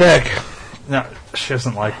 right back. No, she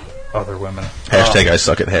doesn't like other women. Hashtag I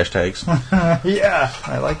suck at hashtags. Yeah,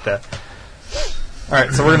 I like that. All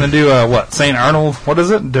right, so we're going to do, what, St. Arnold, what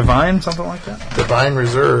is it? Divine, something like that? Divine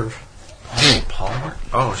Reserve. Palmer?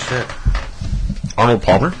 Oh, shit. Arnold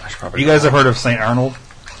Palmer? You guys have heard of St. Arnold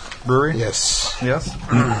Brewery? Yes. Yes?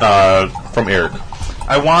 From Eric.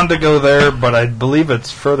 I wanted to go there, but I believe it's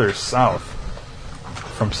further south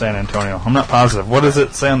from San Antonio. I'm not positive. What does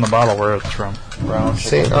it say on the bottle where it's from?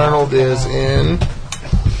 St. Arnold is in... I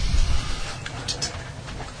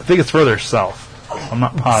think it's further south. I'm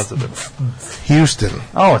not positive. Houston.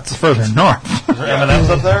 Oh, it's further north. Is there M&M's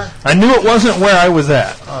up there? I knew it wasn't where I was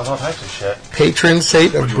at. Oh, all types of shit. Patron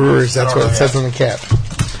saint of brewers. That's what it says on the cap.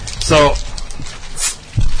 So,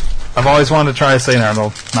 I've always wanted to try St.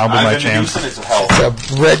 Arnold. Now will be my chance. It's a hell.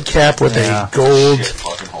 It's a red cap with Yeah. a gold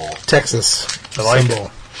Fucking hole. Texas I like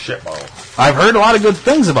symbol. Shit bottle. I've heard a lot of good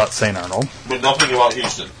things about St. Arnold. But nothing about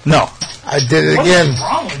Houston. No. I did it again.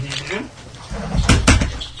 wrong with you, dude?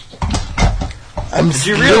 I'm Did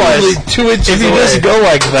you realize literally 2 inches if you away. just go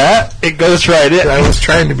like that, it goes right in? I was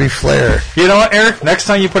trying to be Flair. You know what, Eric? Next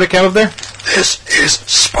time you put a cap up there, This is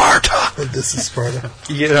Sparta. This is Sparta.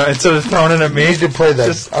 you know, instead of throwing it at You me, need to play that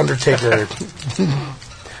Just- Undertaker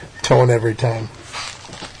tone every time.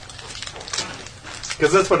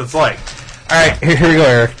 because that's what it's like. All right, here we go,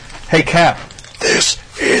 Eric. Hey, Cap. This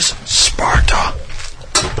is Sparta.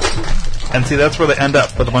 And see, that's where they end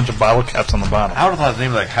up with a bunch of bottle caps on the bottom. I would have thought the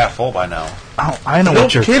name was like half full by now. Oh, I know No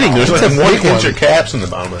what you're kidding. There's It's like a one big inch one. of caps in the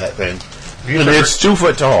bottom of that thing. You And it's 2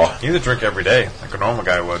 foot tall. need to drink every day, like a normal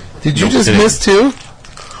guy would. Did you No just kidding. miss 2?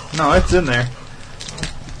 No, it's in there.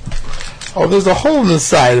 Oh, there's a hole in the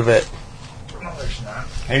side of it. No, there's not.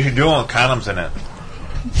 Hey, you should do one with condoms in it.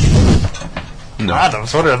 No.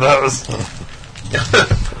 Condoms, what are those?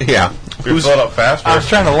 Yeah. You fill it up faster. I was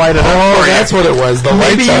trying to light it up Oh, for you. that's what it was. The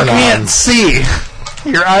Maybe lights you aren't can't on. see.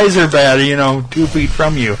 Your eyes are bad, 2 feet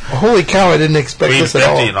from you. Holy cow, I didn't expect Queen this at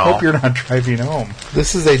 50 all. and all. Hope you're not driving home.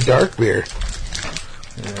 This is a dark beer.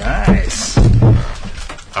 Nice.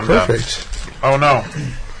 I'm done. Perfect. Oh, no.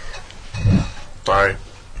 Sorry.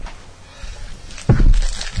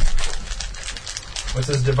 What's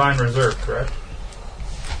this Divine Reserve, correct?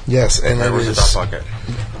 Yes, and it Where's the is dog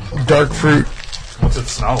bucket? dark fruit. What's it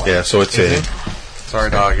smell like? Yeah, so it's a Sorry,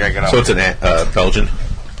 dog. Yeah, get out. so it's an Belgian.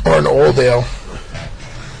 or an old ale.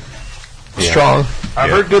 Yeah. Strong. I've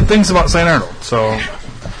heard good things about St. Arnold, so...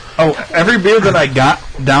 Oh, every beer that I got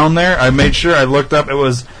down there, I made sure I looked up, it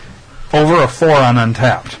was over a 4 on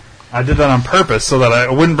Untapped. I did that on purpose so that I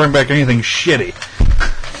wouldn't bring back anything shitty.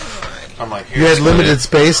 I'm like, You had limited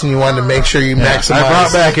space and you wanted to make sure you maximize. I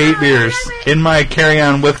brought back 8 beers in my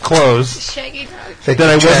carry-on with clothes Shaggy dog. that that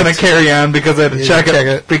I you wasn't a checked. carry-on because I had to You check check it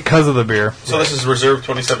it. because of the beer. So this is Reserve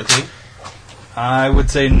 2017. I would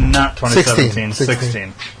say not 2017, 16.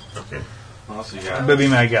 16. Okay. That would be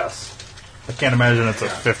my guess. I can't imagine it's a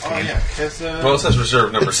 15. Well, it says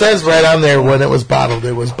Reserve number. It says right on there when it was bottled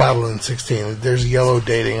in 16. There's yellow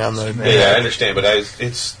dating on the. Yeah, I understand, but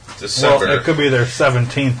it's December. Well, it could be their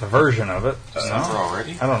 17th version of it. December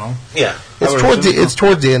already? I don't know. Yeah. It's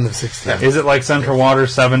toward the end of 16. Is it like Central Water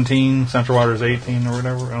 17, Central Water's 18, or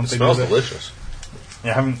whatever? I don't It think smells they do that. delicious.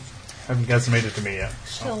 Yeah, haven't you guys made it to me yet?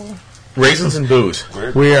 So, Raisins and booze.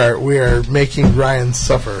 We are making Ryan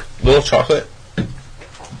suffer. Little chocolate.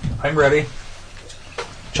 I'm ready.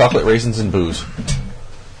 Chocolate, raisins, and booze.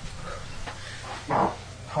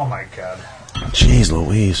 Oh my god. Jeez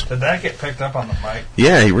Louise. Did that get picked up on the mic?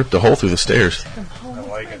 Yeah, he ripped a hole through the stairs. I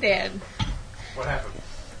like it. Dad. What happened?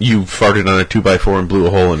 You farted on a 2x4 and blew a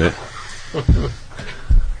hole in it.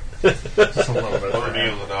 Just a little bit. What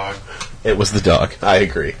the dog? It was the dog. I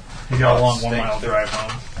agree. He's got a long 1 mile drive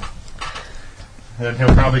home. Then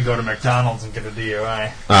he'll probably go to McDonald's and get a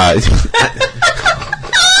DUI.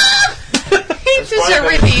 He's just a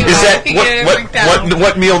review. Is that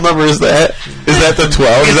what meal number is that? Is that the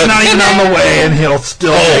 12? Is It's that not even on the way, and he'll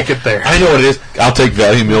still make it there. I know what it is. I'll take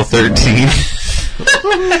value meal 13.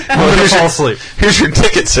 fall asleep. Here's your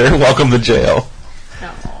ticket, sir. Welcome to jail.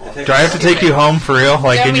 Do I have to take you home for real,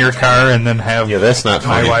 like in your car, and then have that's not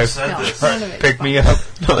my funny. wife pick me up?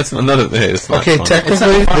 No, it's not, none of it. It's not Okay, funny.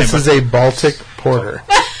 technically, this is a Baltic Porter.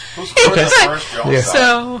 Okay. Yeah.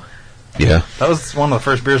 So, Yeah. That was one of the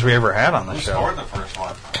first beers we ever had on the Who show. scored the first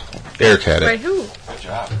one? Eric had by it. who? Good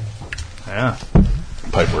job. Yeah,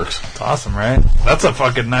 Pipeworks. it's awesome, right? That's a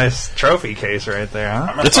fucking nice trophy case right there,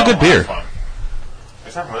 huh? It's a good beer.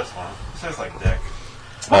 Except for this one. It tastes like dick.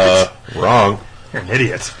 Wrong. You're an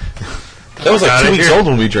idiot. That was like Outta 2 weeks here. old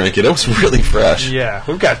when we drank it. It was really fresh. Yeah,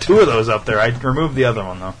 we've got 2 of those up there. I removed the other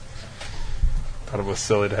one though. Thought it was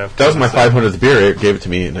silly to have. That was my 500th beer. Eric gave it to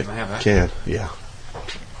me in a have that? can. Yeah.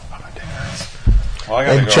 Well, I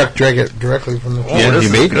gotta And go. Chuck drank it directly from the Yeah, this he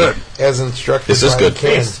is made good. me. as instructed. This is by good. the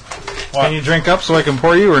can. Can you drink up so I can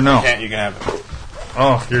pour you, or no? You can have it.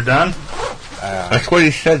 Oh, you're done? That's what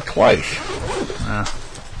he said twice.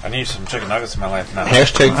 I need some chicken nuggets in my life now.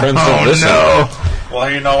 Hashtag friends Oh don't listen. no! Well,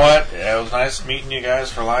 you know what? It was nice meeting you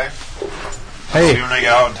guys for life. See Hey, when we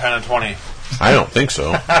get out in 10 and 20. I don't think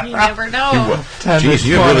so. You never know. Jeez,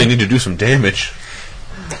 you really need to do some damage.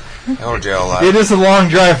 Go to jail alive. It is a long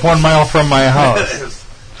drive 1 mile from my house.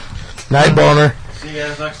 night boner. See you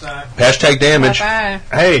guys next time. Hashtag damage.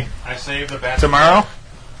 Bye-bye. Hey, I saved the bad tomorrow?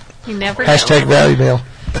 You never Hashtag know. value mail.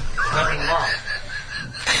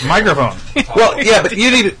 Microphone. Well, yeah, but you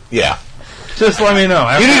need to, yeah. Just let me know.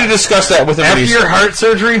 You need to discuss that with him. After your heart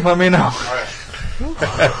surgery, let me know.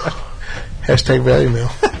 Hashtag value mail.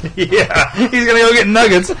 Yeah, he's gonna go get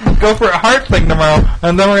nuggets, go for a heart thing tomorrow,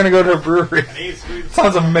 and then we're gonna go to a brewery.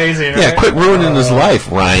 Sounds amazing, right? Yeah, quit ruining his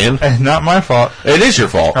life, Ryan. Hey, not my fault. It is your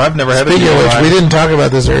fault. I've never had Speaking a of which, DUI. we didn't talk about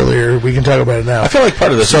this earlier. We can talk about it now. I feel like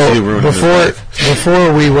part of this is you ruining his life.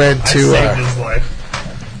 Before we went I to saved his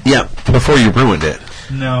life. Yeah, before you ruined it.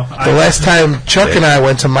 No, the last time Chuck and I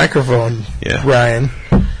went to Microphone, Yeah. Ryan,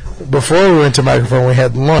 before we went to Microphone, we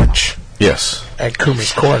had lunch Yes. at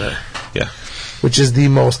Kuma's Corner, Yeah. which is the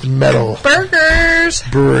most metal Burgers.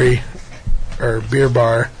 brewery or beer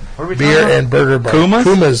bar, What are we beer talking about? and burger bar.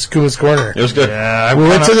 Kuma's? Kuma's Corner. It was good. Yeah, We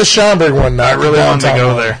went to the Schaumburg one night. I really wanted to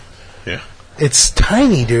go there. Yeah. It's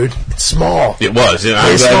tiny, dude. It's small. It was. Yeah, Way I'm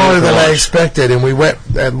glad we smaller went for than I lunch. expected, and we went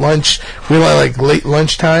at lunch. We went like late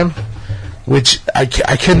lunchtime, which I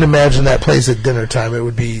couldn't imagine that place at dinner time. It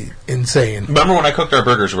would be insane. Remember when I cooked our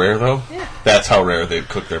burgers rare, though? Yeah. That's how rare they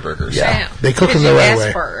cook their burgers. Yeah. Damn. They cook them Because the you right asked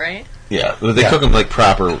way. for it, right? Yeah, they Yeah. cook them like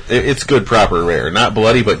proper. It's good, proper rare. Not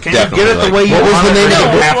bloody, but Can you definitely get it the like way you What was want the it? name You of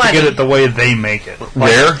don't the have to bloody? get it the way they make it.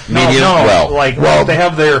 rare, medium, no, well. like they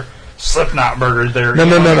have their Slipknot burgers. Their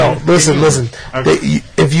No. Listen. Okay.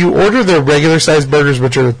 If you order their regular sized burgers,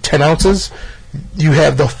 which are 10 ounces, you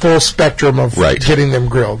have the full spectrum of Right. getting them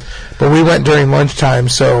grilled. But we went during lunchtime,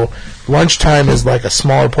 so lunchtime is like a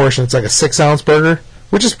smaller portion. It's like a 6-ounce burger,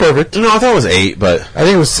 which is perfect. No, I thought it was 8, but I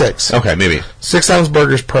think it was 6. okay, maybe 6-ounce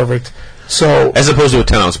burger's perfect. So as opposed to a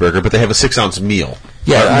 10-ounce burger, but they have a 6-ounce meal.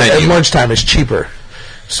 yeah, at menu. lunchtime it's cheaper.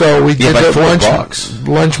 So we did by the $4.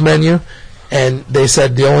 lunch menu, and they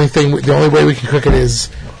said the only way we can cook it is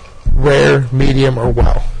rare, medium, or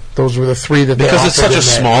well. Those were the 3 that they Because it's offered such a in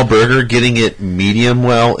that. small burger, getting it medium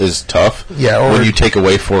well is tough. Yeah, or- when you take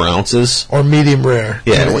away 4 ounces. or medium rare.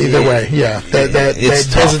 Yeah, You know, either way. Yeah, that it's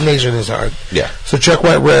tough. designation is hard. Yeah. So Chuck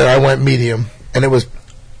went rare, I went medium, and it was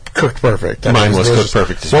cooked perfect. And Mine it was delicious. cooked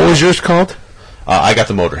perfect as What well. was yours called? I got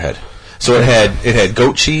the Motorhead, so it had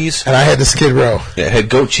goat cheese. And I had the Skid Row. Yeah, it had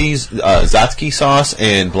goat cheese, Zatzky sauce,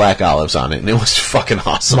 and black olives on it, and it was fucking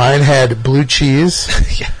awesome. Mine had blue cheese,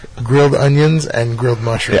 Yeah. grilled onions, and grilled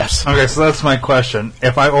mushrooms. Yes. Okay, so that's my question.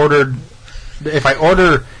 If I order,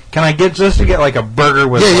 can I get just to get like a burger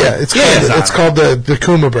with? Yeah, like, yeah. It's cheese called, on it's it? called the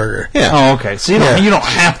Kuma Burger. Yeah. Oh, okay. So you don't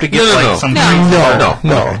have to get No, no, like no. some. No. drink.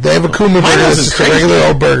 No. They have a Kuma burger. wasn't It's just a crazy. regular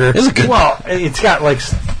old burger. It's a good. Well, it's got like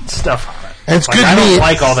stuff on it. And it's Like, good I don't meat.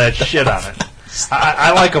 like all that shit on it.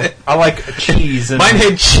 I like cheese and Mine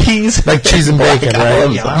had cheese, Like cheese and bacon, right?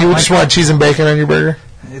 Yeah, I You would like just want cheese and bacon on your burger?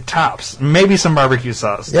 tops, maybe some barbecue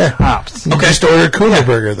sauce. Yeah. Tops. You just order a Kuma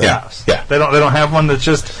burger then. Yeah. Yeah. They don't have one that's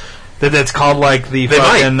just that's called like the They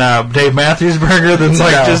fucking Dave Matthews burger that's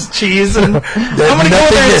like No. just cheese and I'm They have gonna go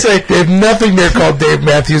in there and nothing say they have nothing there called Dave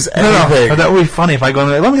Matthews anything. no, that would be funny if I go in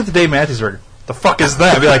there. Let me get the Dave Matthews burger. The fuck is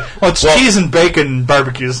that? I'd be like, well, it's cheese and bacon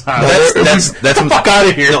barbecue sauce. That's Get the fuck out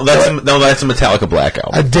of here. No, that's a Metallica Black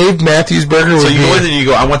Album. A Dave Matthews burger would So you be... go in and you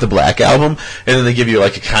go, I want the Black Album, and then they give you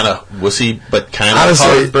like a kind of wussy but kind of Honestly,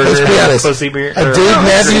 hard burger. let's be honest. Pussy beer. A or- Dave No,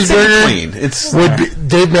 Matthews it's in burger between. It's would be...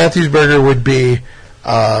 Dave Matthews burger would be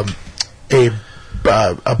a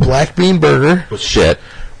black bean burger shit.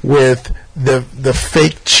 with the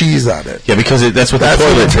fake cheese on it. Yeah, because that's what the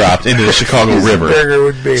toilet dropped into the Chicago River. Burger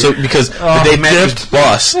would be. So because the Dave Matthews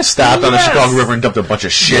bus stopped on the Chicago River and dumped a bunch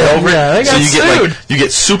of shit over it. They got sued. You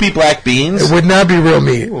get soupy black beans. It would not be real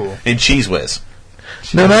meat. And Cheese Whiz.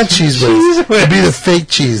 No, not Cheese Whiz. It would be the fake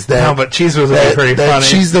cheese. No, but Cheese Whiz would be pretty funny.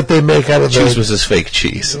 Cheese that they make out of Cheese Whiz is fake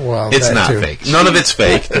cheese. Well, it's not too. fake. None of it's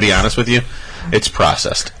fake, to be honest with you. It's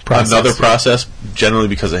processed. Another process, generally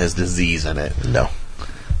because it has disease in it. No.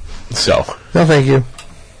 So. No, thank you.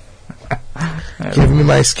 Give me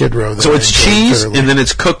my Skid Row. So it's cheese, and then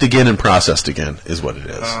it's cooked again and processed again, is what it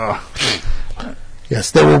is.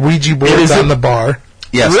 Yes, there were Ouija boards on the bar.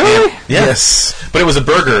 Yes. Really? Yes. But it was a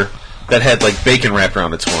burger that had, like, bacon wrapped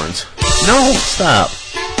around its horns. No, stop.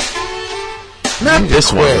 Not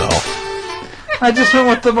this one, though. I just went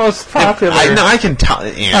with the most popular. I can tell.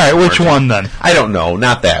 Yeah, all right, which one then? I don't know.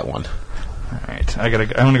 Not that one. All right, I'm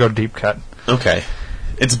gonna go deep cut. Okay,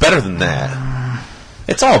 it's better than that.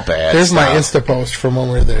 It's all bad. There's my Insta post from when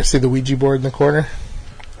we were there. See the Ouija board in the corner?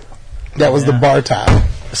 That was the bar top.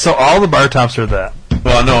 So all the bar tops are that.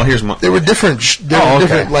 Well, no. Here's my. They were different.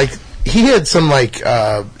 Different. Like he had some like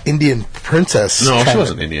Indian princess. No, she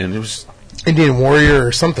wasn't Indian. It was Indian warrior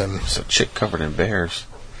or something. It's a chick covered in bears.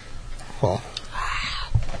 Well.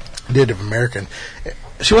 Native American.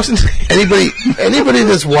 She wasn't anybody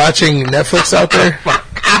that's watching Netflix out there.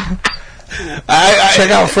 Check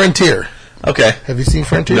out Frontier. Okay. Have you seen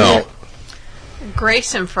Frontier? No. Yet?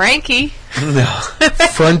 Grace and Frankie. No.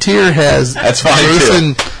 Frontier has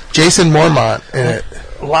Jason Mormont in it.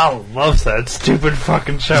 Wow, loves that stupid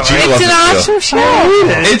fucking show. It's an awesome show.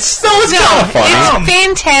 It's kind of funny. It's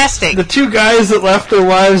fantastic. The two guys that left their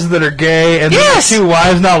wives that are gay, and the two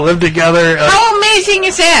wives now live together. How amazing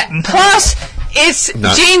is that? Plus, it's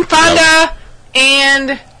Jane Fonda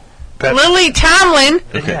and Lily Tomlin.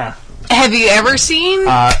 Okay. Yeah. Have you ever seen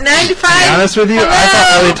 9 to 5? To be honest with you, I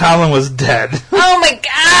thought Lily Tomlin was dead. Oh my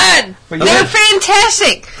god! They're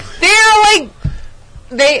fantastic.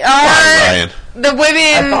 They are the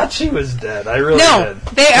women. I thought she was dead. I really did.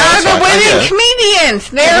 They are the women comedians.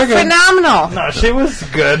 They're phenomenal. No, she was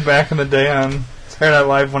good back in the day on Saturday Night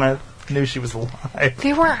Live when I knew she was alive.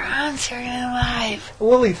 They were on Saturday Night Live.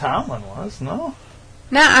 Lily Tomlin was, no?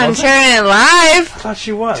 Not on Saturday Night Live. I thought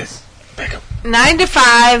she was. 9 to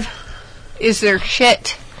 5 is their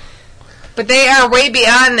shit. But they are way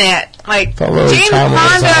beyond that. Like, Jane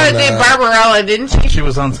Fonda did Barbarella, didn't she? She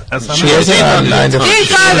was on SNL. She was on 9 to 5. Jane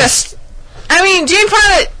Fonda. Jane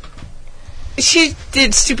Fonda, she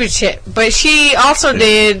did stupid shit. But she also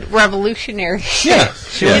did revolutionary shit.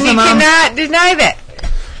 Yeah. And you cannot deny that.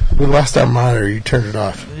 We lost our monitor. You turned it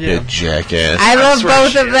off. Yeah, jackass. I love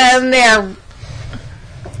both of them. They're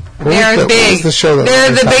big. The show that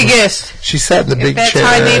they're the biggest. She sat in the big that's chair.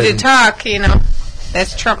 That's how I need to talk, you know.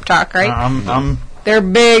 That's Trump talk, right? They're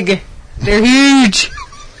big. They're huge.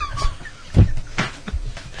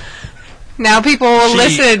 Now people will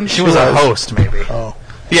listen. She was a host, maybe. Oh.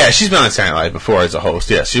 Yeah, she's been on Saturday Night Live before as a host.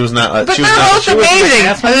 Yes, she was not. But she they're was both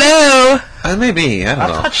amazing. Hello. Maybe. I don't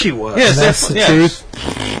know. I thought she was. Yes, that's the truth.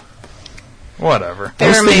 Whatever. I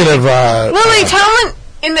was thinking of Lily Tomlin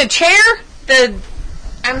in the chair.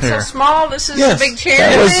 I'm so small. This is a big chair.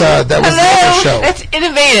 That was the other show. That's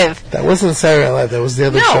innovative. That wasn't Saturday Night Live. That was the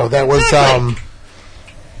other show. That was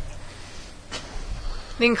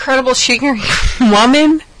The Incredible Shaking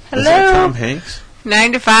Woman. Hello. Is that Tom Hanks?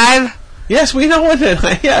 9 to 5. Yes, we know what it.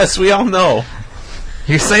 Yes, we all know.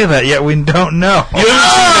 You say that, yet we don't know. You ever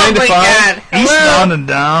seen 9 to 5? God. Eastbound and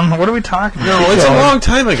Down. What are we talking about? No, it's a long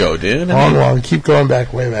time ago, dude. Long. Keep going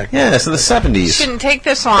back, way back. Yeah, it's in the 70s. Shouldn't take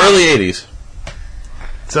this long. Early 80s.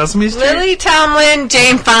 Sesame Street? Lily Tomlin,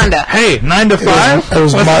 Jane Fonda. Hey, 9 to 5? It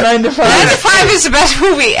was 9 to 5? 9 to 5 is the best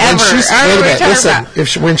movie ever.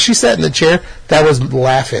 When she sat in the chair, that was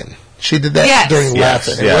Laughing. She did that during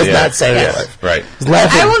Laughing. It was not Saturday Night Live. Right. It was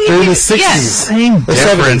Laughing during the 60s. Same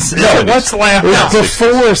difference. No, what's Laughing? It was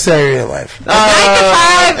before Saturday Night Live. 9 to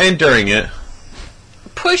 5. And during it.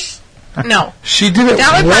 No. She did it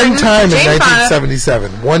one time in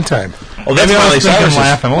 1977. One time. Oh, that's Miley Cyrus.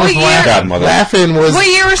 Laughing. What was Godmother? Laughing was. What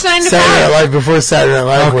year was 9 to 5? Saturday Night Live before Saturday Night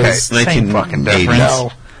Live was 1980.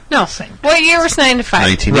 No. What year was 9 to 5?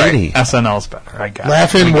 1980. SNL's better. I got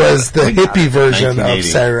Laughing it. was the hippie version of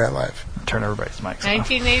Saturday Night Live. Turn everybody's mics off.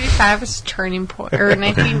 1985 was turning point, or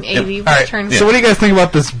 1980 was turning point. So what do you guys think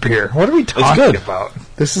about this beer? What are we talking about?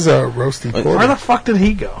 This is a roasty porter. Where the fuck did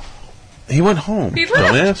he go? He went home. He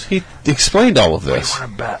left. Dumbass. He explained all of this. I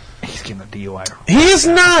want to bet he's getting a DUI. He is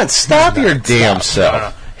not. Stop your damn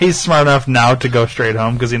self. He's smart enough now to go straight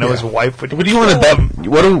home because he knows his wife would. What do you want to bet?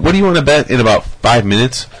 What do you want to bet in about 5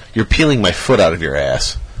 minutes? You're peeling my foot out of your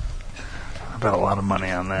ass. bet a lot of money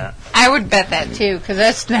on that. I would bet that too, because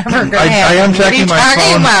that's never going to I happen. am checking my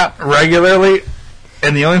phone about? regularly,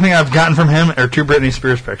 and the only thing I've gotten from him are 2 Britney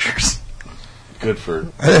Spears pictures. Good for.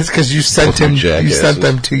 That's because you sent him. You sent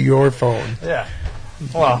them to your phone. Yeah.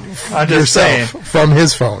 Well, I'm just saying from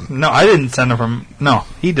his phone. No, I didn't send him from. No,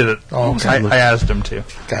 he did it. Oh, okay. I asked him to.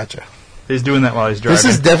 Gotcha. He's doing that while he's driving. This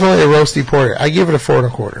is definitely a roasty porter. I give it a 4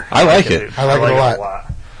 1/4. I like it. I like it a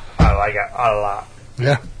lot. I like it a lot.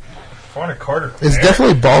 Yeah. 4 1/4. It's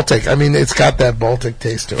definitely Baltic. I mean, it's got that Baltic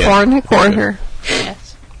taste to it. 4 1/4.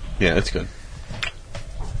 Yes. Yeah, it's good.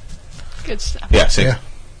 Good stuff. Yeah, same. Yeah.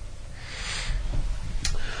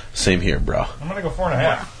 Same here, bro. I'm gonna go 4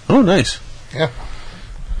 1/2. Oh, nice. Yeah.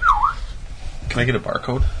 Can I get a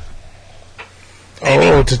barcode?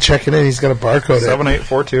 Oh, to check it in, he's got a barcode.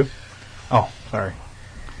 7842. Oh, sorry.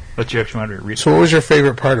 But you actually wanted to read. So, what was your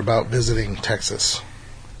favorite part about visiting Texas?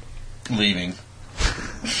 Leaving.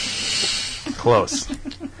 Close.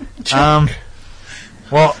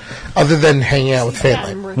 Well, other than hanging out with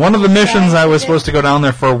family, one of the missions I was supposed to go down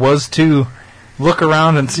there for was to look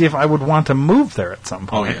around and see if I would want to move there at some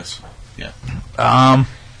point. Oh, yes. Yeah.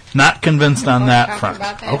 Not convinced on that front.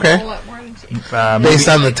 Okay. Based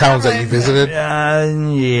on the towns that you visited?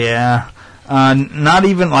 Yeah. Not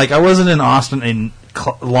even, like, I wasn't in Austin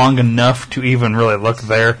long enough to even really look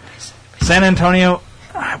there. San Antonio,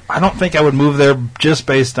 I don't think I would move there just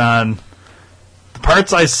based on the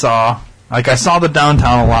parts I saw. Like, I saw the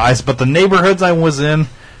downtown a lot, but the neighborhoods I was in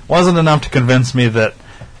wasn't enough to convince me that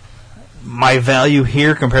my value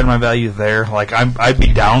here compared to my value there, like, I'd be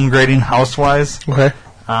downgrading house-wise. Okay.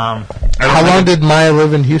 How long did Maya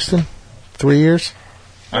live in Houston? 3 years?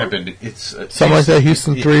 I've been. It's something like that.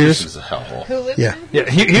 Houston, 3 years. Houston's a hellhole. Who lives Yeah. there?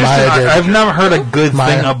 Yeah, Houston. I've never heard a good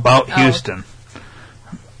thing about Houston.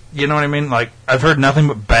 You know what I mean? Like, I've heard nothing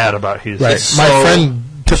but bad about Houston. Right. My friend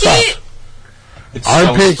took off. It's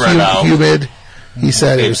armpit so spread out. humid. He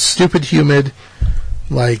said it was stupid humid.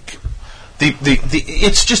 Like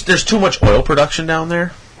it's just there's too much oil production down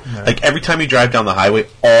there. Yeah. Like every time you drive down the highway,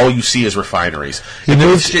 all you see is refineries. He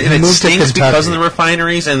moved it stinks because of the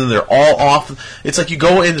refineries, and then they're all off. It's like you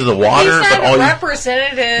go into the water, He's not but all a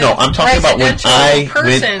representative. No, I'm talking about when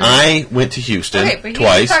person. I went to Houston Okay,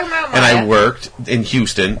 twice, and I worked in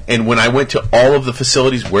Houston. And when I went to all of the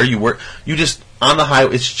facilities where you work, you just on the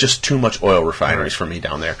highway. It's just too much oil refineries for me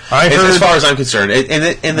down there. As far as I'm concerned, and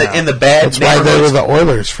the bad. That's why they were the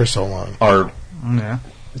Oilers for so long. Are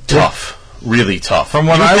tough. Really tough. From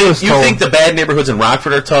what you think the bad neighborhoods in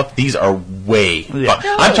Rockford are tough? These are way. No,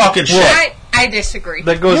 I'm talking shit. I disagree.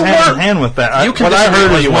 That goes hand in hand with that. You can what I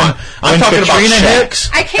heard is when I'm talking Katrina about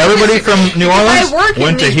hit, everybody from New Orleans I work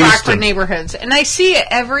went in to these Houston. Rockford neighborhoods, and I see it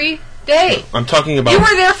every day. I'm talking about. You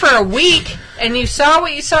were there for a week, and you saw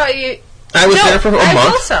what you saw. I was there for a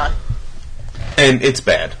month, and it's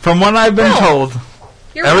bad. From what I've been told,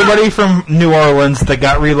 everybody from New Orleans that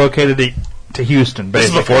got relocated to Houston,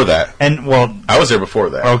 basically. This is before that. And, well... I was there before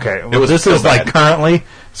that. Okay. Well, this is, like, currently...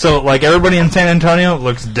 So, like, everybody in San Antonio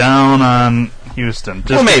looks down on Houston.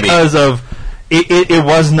 Just maybe. Because of... It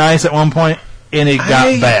was nice at one point, and it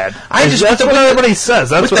got bad. That's what everybody says.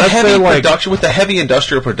 That's with what the heavy like, production, with the heavy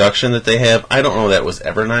industrial production that they have, I don't know that was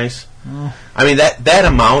ever nice. I mean, that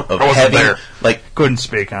amount of heavy... Like, couldn't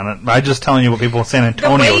speak on it. I'm just telling you what people in San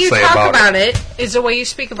Antonio say about it. The way you talk about it is the way you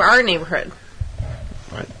speak of our neighborhood.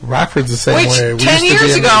 Right. Rockford's the same way. 10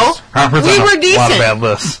 years ago, we were decent. A lot of bad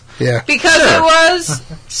lists. Yeah. Because it was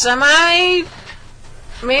semi...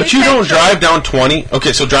 But you don't drive down 20.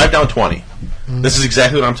 Okay, so drive down 20. Mm-hmm. This is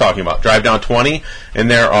exactly what I'm talking about. Drive down 20,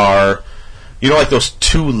 and there are, like those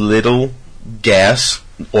 2 little gas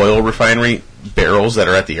oil refinery barrels that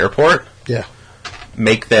are at the airport? Yeah.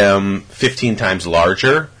 Make them 15 times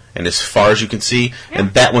larger, and as far as you can see,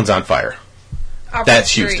 and that one's on fire.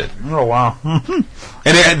 That's Houston. Oh, wow.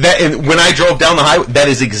 and when I drove down the highway, that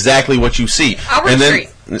is exactly what you see. Albert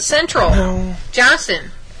Street, Central,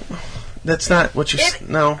 Johnson. That's not what you said.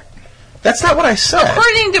 No. That's not what I said.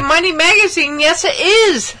 According to Money Magazine, yes, it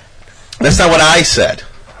is. That's not what I said.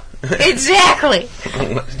 Exactly.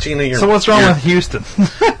 Gina, so what's wrong with Houston?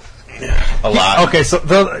 A lot. Okay, so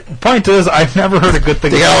the point is, I've never heard a good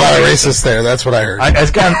thing. They got a lot of racists there. That's what I heard.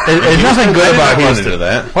 There's nothing good about Houston.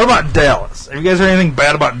 That. What about Dallas? Have you guys heard anything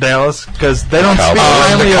bad about Dallas? Because they don't speak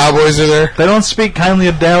kindly. The Cowboys are there. They don't speak kindly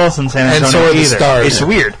of Dallas and San Antonio and so are the either. Stars. It's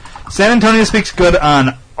weird. San Antonio speaks good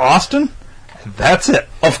on Austin. That's it.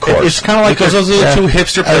 Of course. It's kind of like because those are the 2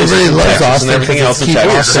 hipster places in Texas and everything else in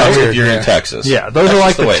Texas. If you're in Texas. Yeah, those are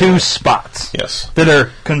like the 2 spots. Yes. That are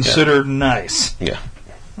considered nice. Yeah.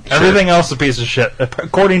 Everything else is a piece of shit.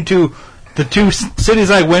 According to the 2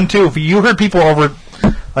 cities I went to, if you heard people over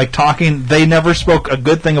like talking. They never spoke a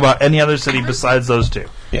good thing about any other city besides those two.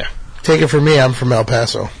 Yeah. Take it from me, I'm from El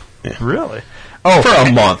Paso. Yeah. Really? Oh, For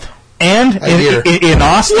a month. And in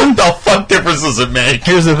Austin, what the fuck difference does it make?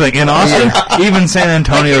 Here's the thing: in Austin, even San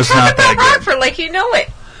Antonio's not that good. Hartford, like you know it.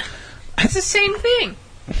 It's the same thing.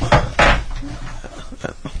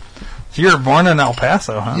 You were born in El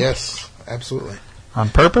Paso, huh? Yes, absolutely. On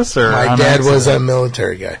purpose, or my on dad accident? was a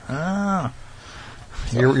military guy. Oh,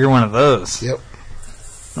 you're one of those. Yep.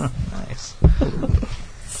 Nice.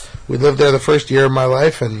 We lived there the first year of my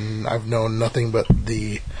life, and I've known nothing but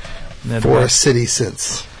the Forest City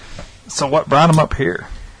since. So what brought him up here?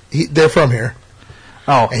 They're from here.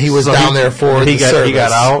 Oh, and he was down there for the service. He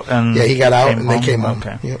got out, and he got out, and home? they came home.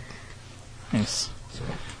 Okay. Yep. Nice.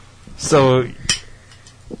 So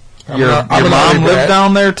I'm your mom lived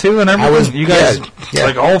down there too, and everything. You guys,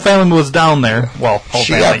 like the whole family was down there. Well, whole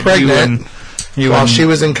she family. got pregnant while she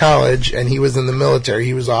was in college, and he was in the military.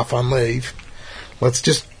 He was off on leave. Let's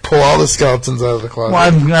just pull all the skeletons out of the closet. Well,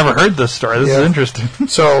 I've never heard this story. This is interesting.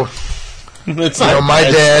 So, it's my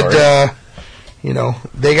dad,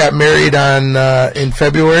 they got married in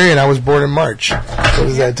February, and I was born in March. What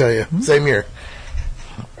does that tell you? Same year.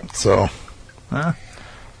 So,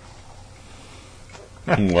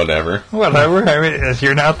 whatever. I mean,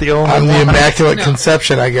 you're not the only. I'm the Immaculate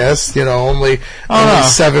Conception, I guess. Only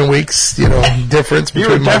 7 weeks, difference between you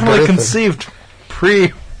were my definitely birth conceived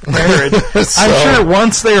pre-marriage. I'm sure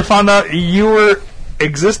once they found out you were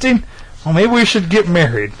existing, well, maybe we should get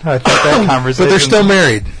married. I thought that conversation. But they're still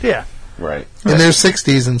married. Yeah. Right. In their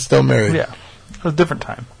 60s and still married. Yeah. It was a different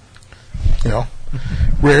time.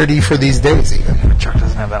 Rarity for these days, even. Chuck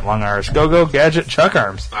doesn't have that long arms. Go, Gadget, Chuck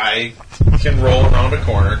arms. I can roll around a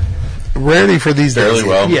corner. Rarity for these days. Fairly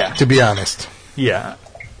well. Yeah. To be honest. Yeah.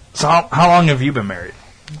 So how long have you been married?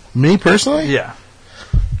 Me, personally? Yeah.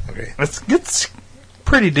 Okay. It's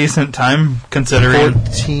pretty decent time, considering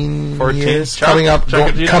 14 years. Chuck,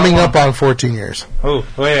 coming up on 14 years. Oh,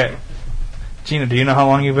 wait. Gina, do you know how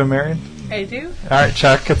long you've been married? I do. All right,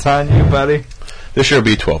 Chuck, it's on you, buddy. This year will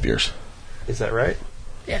be 12 years. Is that right?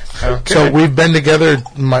 Yes. Okay. So we've been together,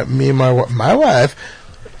 me and my wife,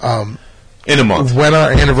 in a month. When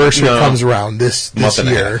our anniversary comes around this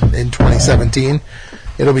year in 2017,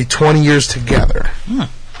 it'll be 20 years together,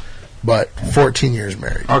 but 14 years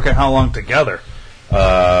married. Okay, how long together?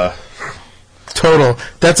 Total.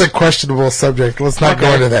 That's a questionable subject. Let's not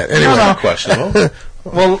go into that. Anyway, not questionable.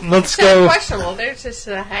 Well, let's It's go. not questionable. There's just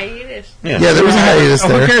a hiatus. Yeah, there was a hiatus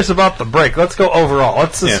there. Who cares about the break? Let's go overall.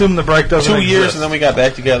 Let's assume the break doesn't 2 years, exist. and then we got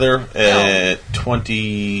back together at 20.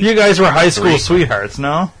 You guys were high school sweethearts,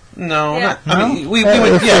 no? No, Yeah. I mean, we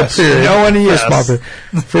went, yes. No and yes.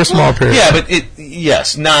 For a small period. Yeah, but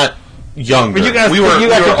yes, not younger. But you guys, we were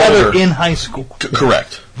together older. in high school.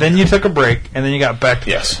 Correct. Then you took a break, and then you got back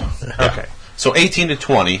together. Yes. Okay. So 18 to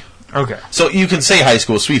 20. Okay. So you can say high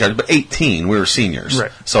school sweetheart, but 18, we were seniors.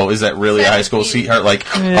 Right. So is that really a high school 17. sweetheart? Like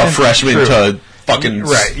a freshman true. to fucking...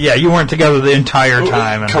 Right. Yeah, you weren't together the entire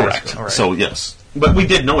time. In high Correct. school. Right. So, yes. But we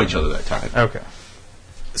did know each other that time. Okay.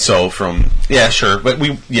 So from... Yeah, sure. But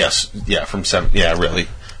from 7... Yeah, really.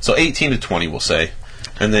 So 18 to 20, we'll say.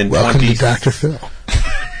 And then Welcome 20... to Dr. Phil.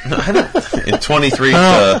 And 23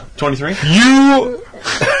 to... 23?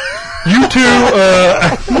 You two,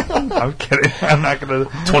 I'm kidding. I'm not going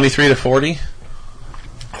to... 23 to 40?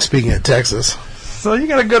 Speaking of Texas. So you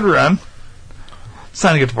got a good run. It's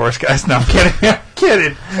time to get divorced, guys. No, I'm kidding. I'm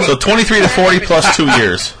kidding. So 23 to 40 plus 2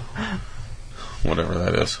 years. Whatever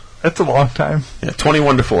that is. That's a long time. Yeah,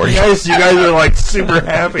 21 to 40. You guys are like super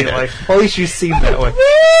happy. Like, at least you seem that way.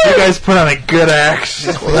 You guys put on a good act.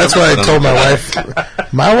 Well, that's what I told my wife.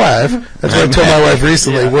 That's what I told my wife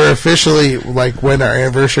recently. Yeah. We're officially, like, when our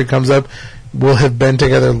anniversary comes up, we'll have been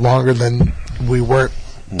together longer than we weren't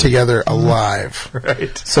together alive.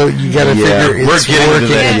 Right. So you got to figure it's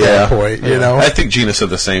working at that point, you know? I think Gina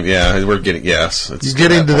said the same. Yeah, we're getting, yes. You're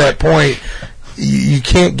getting to that point. You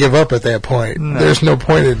can't give up at that point. No. There's no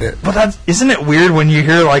point in it. But isn't it weird when you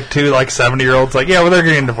hear like two 70-year-olds like, yeah, well, they're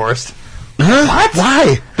getting divorced. Huh? What?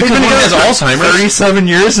 Why? Because one has Alzheimer's. 37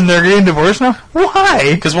 years and they're getting divorced now?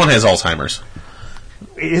 Why? Because one has Alzheimer's.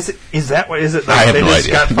 Is that what is it? I have they no just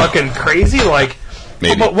idea. got fucking crazy? Like,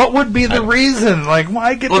 Maybe. But what would be the reason? Like,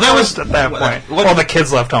 why get divorced at that point? Well, the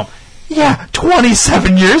kids left home. Yeah,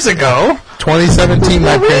 27 years ago. 2017,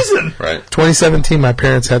 no reason. Right. 2017, my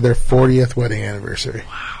parents had their 40th wedding anniversary.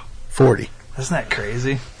 Wow. 40. Isn't that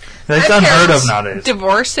crazy? That's unheard of nowadays.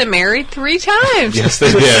 Divorced and married 3 times. Yes,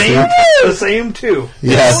 they did. The same two.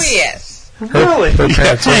 Yes. Oh, yes. Really? Her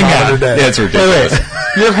parents were Hang on. dead. Yeah, it's ridiculous.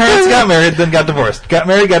 Wait. Your parents got married, then got divorced. Got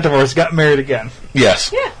married, got divorced, got married again.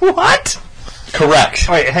 Yes. What? Correct.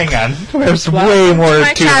 Wait, hang on. There's way more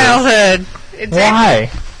my to childhood. Exactly. Why?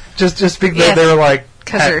 Just because they were like...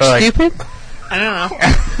 Because they're like, stupid? I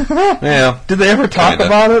don't know. Yeah. Did they ever talk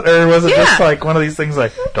about it? Or was it just like one of these things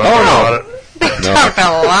like, don't talk about it? They talked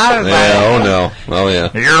a lot about it. Oh, no. Oh,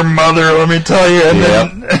 yeah. Your mother, let me tell you. And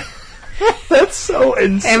then... That's so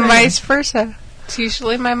insane. And vice versa. It's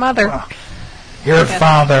usually my mother. Wow. Your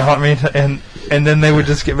father, let me... and then they would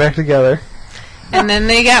just get back together. And then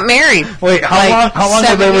they got married. Wait, how long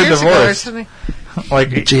did they were divorced? Like,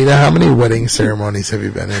 Gina, how many wedding ceremonies have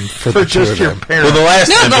you been in for the just your parents? Well, the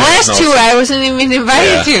last two I wasn't even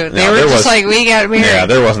invited to. They were just like, we got married. Yeah,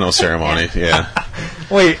 there was no ceremony. Yeah.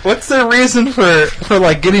 Wait, what's their reason for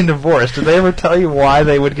like getting divorced? Did they ever tell you why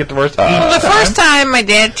they would get divorced? Well, the first time my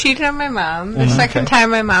dad cheated on my mom. The second time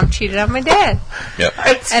my mom cheated on my dad. Yep.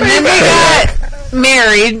 And then they got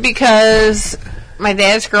married because my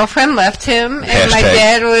dad's girlfriend left him, and my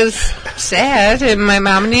dad was sad, and my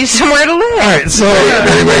mom needed somewhere to live. All right, so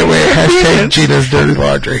wait. Hashtag Gina's dirty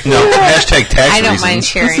laundry. No, hashtag tax I don't reasons. mind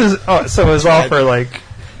sharing. So it was all for like.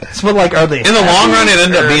 So like, are they in the long run?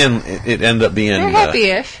 It ended up being. They're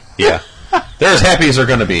happy-ish. Yeah, they're as happy as they're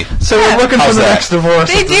going to be. So we're looking for the next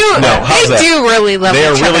divorce. They do. They do really love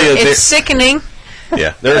each other. It's sickening.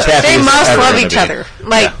 Yeah, they're as happy. They as must ever love gonna each be. other.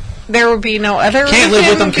 Like. There would be no other Can't live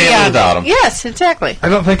with them, can't live without them. Yes, exactly. I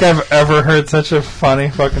don't think I've ever heard such a funny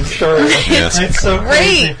fucking story. Yes. It's so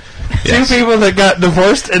great. Yes. 2 people that got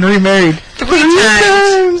divorced and remarried 3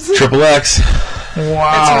 times. Triple X. Wow.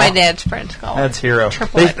 That's what my dad's friends call it. That's hero.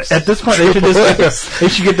 Triple X. At this point, they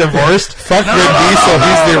should get divorced. Fuck Vin Diesel,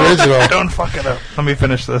 he's the original. Don't fuck it up. Let me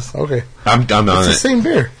finish this. Okay. I'm on it's it. the same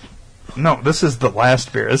beer. No, this is the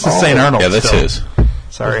last beer. This is St. Arnold. Yeah, this is.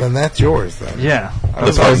 Sorry. Well, then that's yours, then. Yeah. I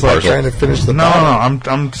was like trying to finish the bottle.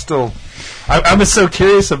 I'm still... I was so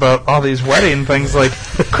curious about all these wedding things. Like,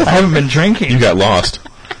 I haven't been drinking. You got lost.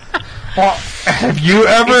 Well, have you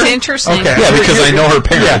ever... It's interesting. Okay. Yeah, because I know her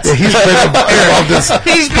parents. Yeah, he's been involved this.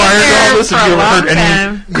 He's been Prior to all there this, for have a you ever long heard any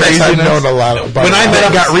time. Yes, I've known a lot about When I met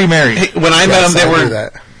them, got remarried? when I met them, they were...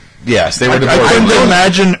 that. Yes, they were I divorced. couldn't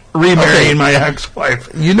imagine remarrying my ex-wife.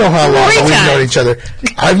 You know how long 3 we've known times. each other.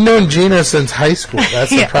 I've known Gina since high school.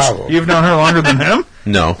 That's the problem. You've known her longer than him?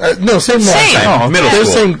 No. No, same. Oh, middle They're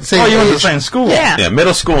school. same you went to the age. same school. Yeah.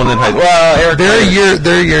 Middle school and then high school. Well, Eric,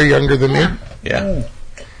 They're a year younger than me. Yeah.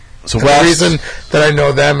 So And the reason that I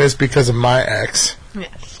know them is because of my ex.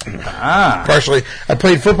 Yes. Ah. Partially, I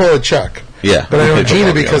played football with Chuck. Yeah. But I know played Gina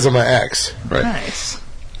football because together. of my ex. Right. Nice.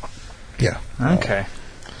 Yeah. Okay.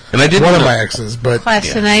 And I didn't One of know- my exes, but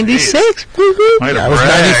Class of 96. I was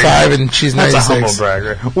 95 and she's That's 96. a humble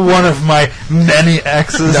bragger. One of my many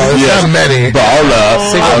exes. No, it's Yes. not many.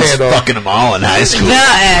 Baller. Single I was handle. fucking them all in high school. The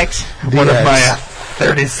ex. One The of my ex.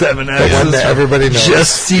 37 The exes. one that everybody knows.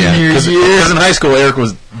 Just senior Because year. in high school, Eric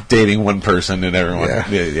was dating one person, and everyone,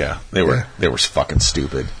 Yeah. they were fucking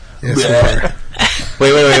stupid. Yes,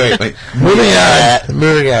 we were. Wait. Moving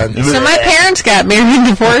on. So my parents got married and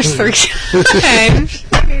divorced 3 times.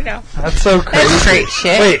 You know. That's so crazy. That's great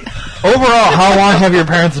shit. Wait, overall, how long have your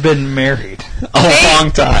parents been married? A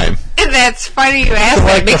long time. And that's funny you asked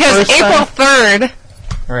Like that the because first April 3rd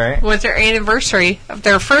Right. was their anniversary of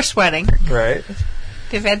their first wedding. Right.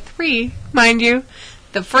 They've had 3, mind you.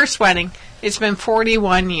 The first wedding. It's been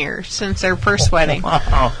 41 years since their first wedding.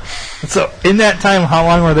 Wow. So, in that time, how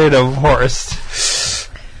long were they divorced?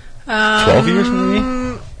 12 years,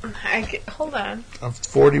 maybe? Hold on.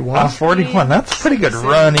 41. 41. That's a pretty good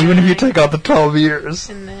run, even if you take out the 12 years.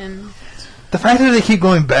 And then The fact that they keep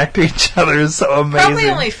going back to each other is so amazing. probably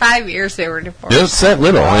only 5 years they were divorced. It's that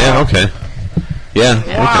little. Yeah, okay. Yeah.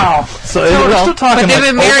 Wow. So Total. we're still talking But they've like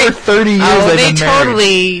been married over 30 years Oh, they've they been married.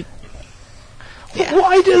 totally. Yeah.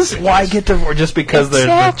 Why get divorced just because they're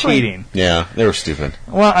Exactly. cheating? Yeah, they were stupid.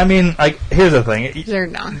 Well, I mean, like, here's the thing. They're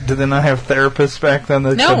dumb. Did they not have therapists back then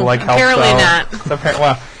that No, could, like, help apparently out? not.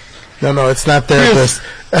 Well, No, it's not therapist.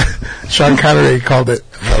 Sean Connery called it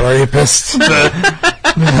a rapist.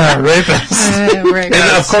 rapists. Right.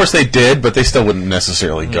 And of course they did, but they still wouldn't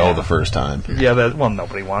necessarily go the first time. Yeah,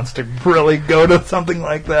 nobody wants to really go to something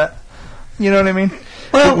like that. You know what I mean?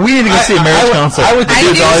 Well, we need to go see a marriage counselor. I would I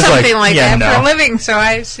think do always something like yeah, that for no. a living, so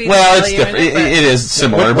I see. well, the it's value in different. it, It is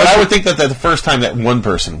similar, What- but I would think that the first time that one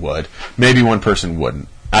person would, maybe one person wouldn't.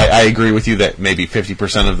 I agree with you that maybe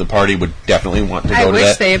 50% of the party would definitely want to I go to wish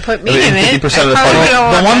that. they had put me I mean, in it. 50% of the I probably party.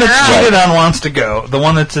 don't The one want that's her out. cheated on wants to go. The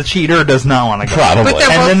one that's a cheater does not want to go. Probably. But they're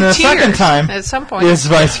And both then the cheaters second time at some point. is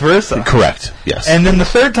vice versa. Correct. Yes. And then the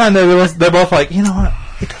third time they're both like, you know what?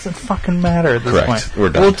 It doesn't fucking matter at this Correct. point. We're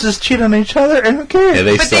done. We'll just cheat on each other and who cares? yeah,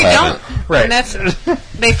 they But still they haven't. don't. Right. And that's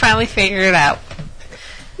they finally figured it out.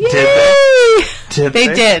 Did they?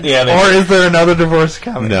 Did. Yeah, or is there another divorce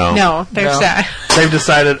coming? No, there's not. They've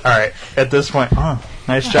decided, all right, at this point,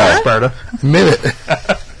 nice job, Sparta. Admit it.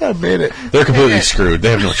 Admit it. They're completely screwed.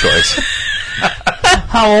 They have no choice.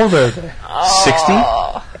 How old are they? 60?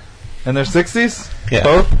 In their 60s? Yeah.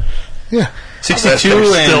 Both? Yeah. 62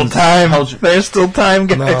 There's and... still time. There's still time,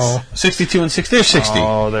 guys. No. 62 and 60. They're 60.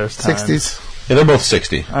 Oh, there's time. 60s. Yeah, they're both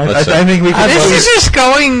 60. I think we can... This is just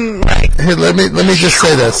going... Here, let me just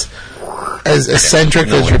say this. As eccentric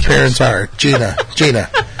as your parents are, Gina,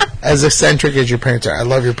 as eccentric as your parents are, I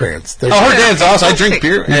love your parents. Her dad's awesome. I drink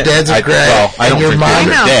beer. Your dad's a great. Well, I don't your drink mom,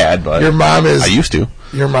 beer with Dad, but your mom is. I used to.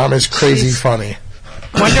 Your mom is crazy funny.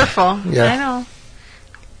 Wonderful. Yeah. I know.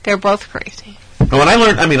 They're both crazy. And when I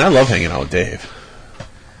love hanging out with Dave.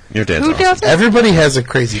 Your dad's Who awesome. doesn't? Everybody has a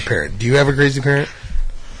crazy parent. Do you have a crazy parent?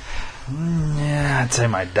 Yeah, I'd say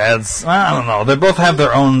my dad's... I don't know. They both have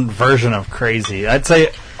their own version of crazy. I'd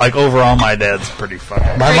say, overall, my dad's pretty funny.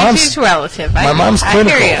 Crazy's relative. My mom's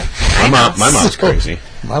clinical. I hear you. My mom's crazy.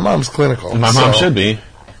 My mom's clinical. My mom should be.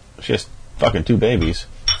 She has fucking 2 babies.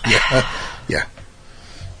 Yeah.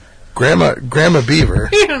 Grandma Beaver.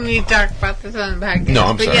 You don't need to talk about this on the podcast. No,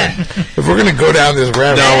 I'm sorry. Yeah. If we're going to go down this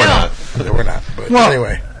rabbit No, we're not. No, we're not. But Well,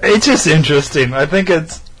 anyway. It's just interesting. I think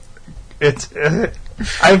it's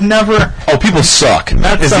I've never... Oh, people suck.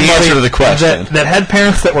 Met Is the answer to the question. that had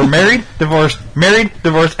parents that were married, divorced,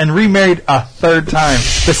 and remarried a third time.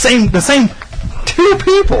 The same 2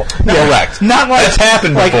 people. Correct. Not like... That's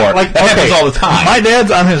happened before. That happens all the time. My dad's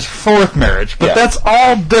on his 4th marriage, but that's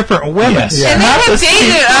all different women. Yes. Yeah. And they Not have the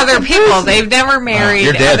dated same other people. person. They've never married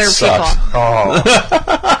your dad other sucks. people.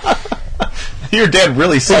 Oh. Your dad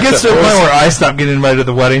really It sucks. gets to a point where I stop getting invited to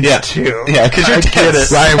the wedding, too. Yeah, because your I dad get it.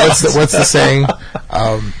 Ryan, what's the saying?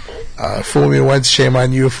 Fool me once, shame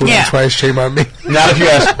on you. Fool me twice, shame on me. Not if you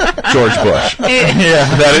ask George Bush. Yeah.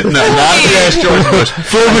 Not if you ask George Bush.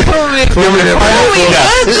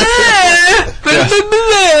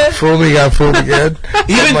 Fool me, got fooled again.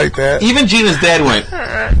 Something like that. Even Gina's dad went,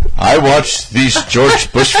 I watched these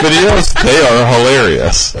George Bush videos. They are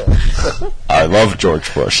hilarious. I love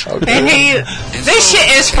George Bush. This shit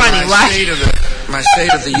is funny. Why? My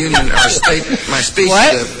State of the Union, or my speech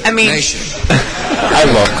What? to the nation. I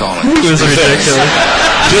love calling It was ridiculous.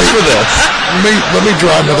 Just for this. Let me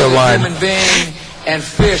draw another line. Human being and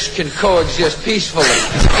fish can coexist peacefully.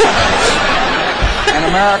 And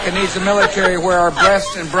America needs a military where our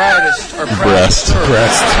best and brightest are proud to serve.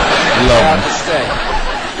 Proud to stay.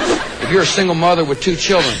 If you're a single mother with 2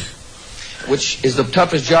 children, which is the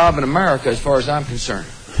toughest job in America as far as I'm concerned,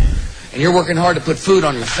 and you're working hard to put food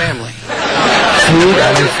on your family. Food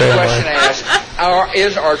on your family. Question asked,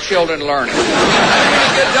 is our children learning? Too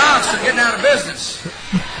many good docs are getting out of business.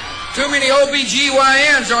 Too many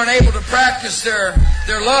OBGYNs aren't able to practice their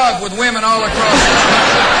love with women all across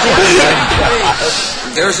the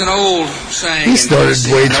country. There's an old saying. He snorted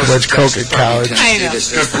way too much coke at college. I know.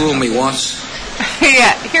 This fooled me once.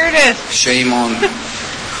 Yeah, here it is. Shame on you.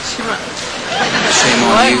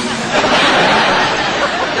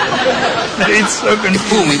 It's so You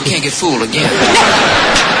fool me, we can't get fooled again.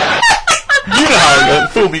 You know how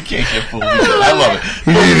fool me can't get fooled again. I love it.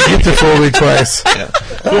 You need to get to fool me twice. Yeah.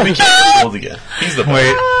 Fool me can't get fooled again. He's the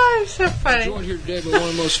Wait. Oh, it's so funny. Joined here today by one of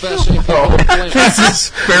the most fascinating people on the planet. This is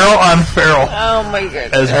Farrell on Farrell. Oh my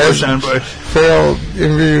goodness. As Bush on Bush. Farrell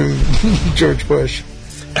interviewing George Bush.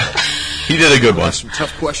 He did a good one. Some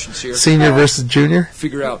tough questions here. Senior versus junior?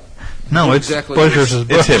 Figure out. No, it's exactly Bush versus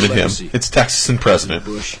Bush. It's him and him. It's Texas and President.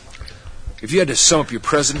 Bush. If you had to sum up your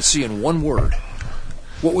presidency in one word,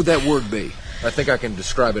 what would that word be? I think I can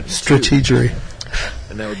describe it in 2. Strategery.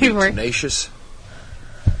 And that would be tenacious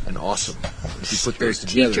and awesome. If you put those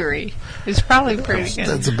together. Strategery is probably pretty good.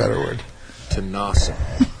 That's a better word. Tenacity.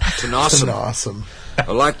 Awesome.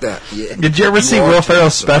 I like that. Yeah. Did you ever see Will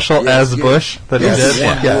Ferrell's special as Bush that Yes. he did?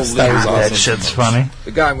 Yeah. Yes, that was awesome. That shit's funny.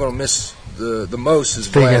 The guy I'm going to miss the most is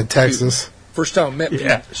Speaking Vlad of Texas. Putin. First time I met him,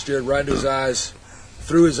 I stared right into his eyes,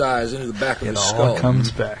 through his eyes, into the back of his skull. All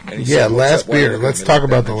comes back. And he Yeah, said, "What's last up, why you beer. looking Let's at me talk like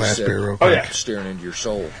about that?" the And he last said, beer real quick. Oh, yeah. Staring into your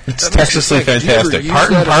soul. It's That makes you Texasly think. Did you ever fantastic. use Part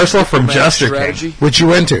and that as a parcel from diplomatic Jester King. strategy? Which you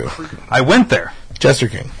went to? I went there. Jester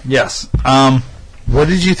King. Yes. What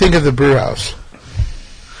did you think of the brew house?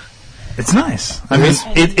 It's nice. I mean,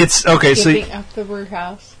 it's okay. So Giving up the brew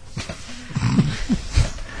house.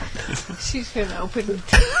 She's gonna open it.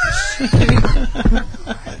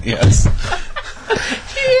 Yes.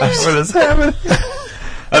 what is happening?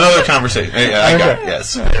 Another conversation. I got it.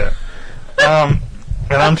 Yes. And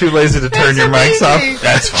I'm too lazy to turn your mics off.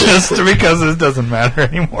 That's fine. Just because it doesn't matter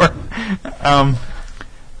anymore.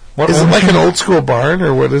 Is it like an old school barn,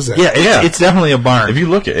 or what is it? Yeah, it's definitely a barn. If you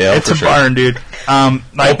look at it's a barn, dude. Open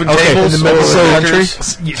tables in the middle of the country.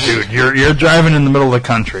 Dude, you're driving in the middle of the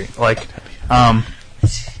country. Like,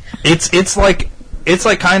 it's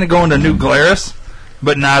like kind of going to New Glarus,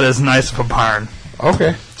 but not as nice of a barn.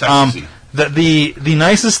 Okay. The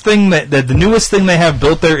nicest thing the newest thing they have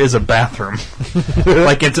built there is a bathroom.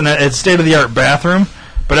 Like it's a state of the art bathroom,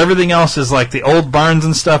 but everything else is like the old barns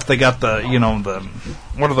and stuff. They got the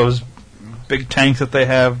what are those big tanks that they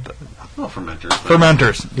have? Fermenters.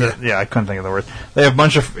 Fermenters. Yeah, I couldn't think of the word. They have a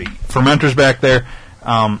bunch of fermenters back there.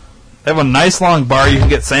 They have a nice long bar. You can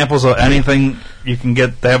get samples of anything. You can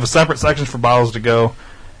get. They have a separate section for bottles to go.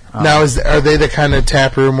 Now, are they the kind of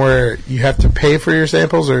tap room where you have to pay for your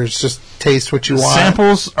samples, or it's just taste what you want?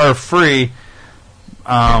 Samples are free.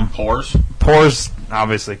 Pours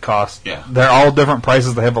obviously cost. Yeah. They're all different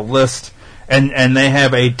prices. They have a list, and they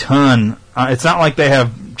have a ton. It's not like they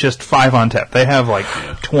have just 5 on tap. They have like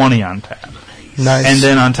 20 on tap. Nice. And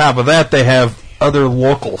then on top of that, they have other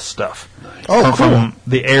local stuff. Nice. Oh, cool. From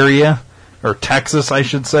the area, or Texas, I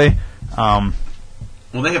should say. Well,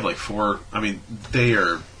 they have like 4. I mean, they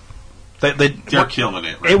are. They're killing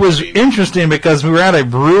it. Right? It was interesting because we were at a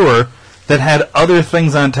brewer that had other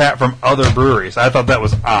things on tap from other breweries. I thought that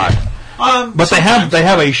was odd. But they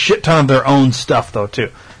have a shit ton of their own stuff though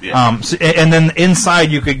too. Yeah. And then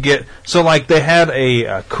inside you could get they had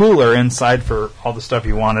a cooler inside for all the stuff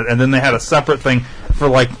you wanted, and then they had a separate thing for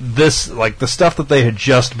like the stuff that they had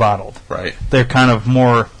just bottled. Right. They're kind of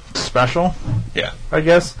more special. Yeah. I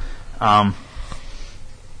guess.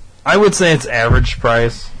 I would say it's average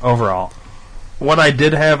price overall. What I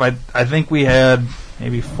did have, I think we had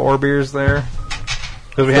maybe 4 beers there.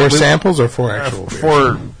 4 samples or 4 actual beers?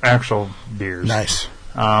 4 actual beers. Nice.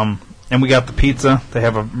 And we got the pizza. They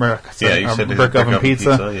have a brick oven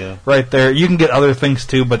pizza right there. You can get other things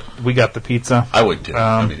too, but we got the pizza. I would too.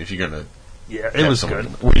 I mean, if you're going to... Yeah, it was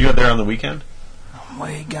good. Were you there on the weekend?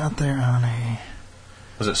 We got there on a...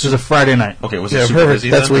 It was a Friday night. Okay, was it super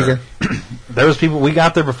busy? That's weekend. There was people. We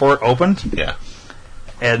got there before it opened. Yeah.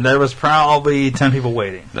 And there was probably 10 people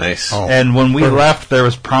waiting. Nice. Oh. And when we left, there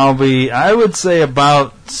was probably, I would say,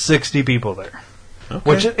 about 60 people there. Okay.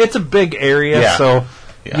 Which it's a big area, so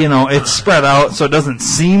it's spread out, so it doesn't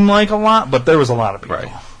seem like a lot, but there was a lot of people.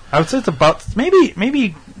 Right. I would say it's about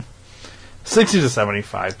maybe 60 to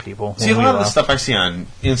 75 people. See, a lot of the stuff I see on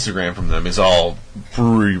Instagram from them is all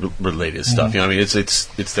brewery-related stuff. You know, what I mean,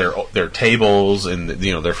 it's their tables and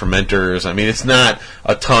their fermenters. I mean, it's not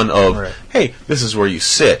a ton of hey, this is where you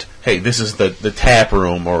sit. Hey, this is the tap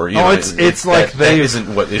room, or it's like that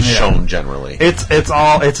isn't what is shown generally.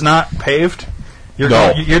 It's not paved. You're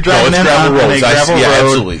driving in on a gravel road.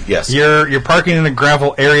 Absolutely, yes. You're parking in a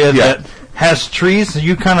gravel area that has trees, so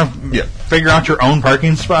you kind of figure out your own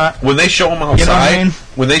parking spot. When they show them outside, you know what I mean?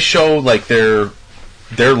 When they show like their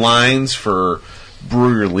lines for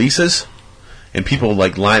brewery releases, and people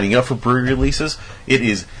like lining up for brewery releases, it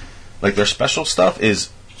is like their special stuff is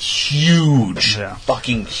huge,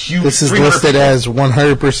 fucking huge. This is listed as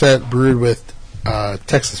 100% brewed with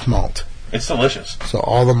Texas malt. It's delicious. So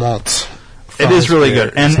all the malts. It is really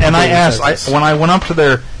good. And I asked, when I went up to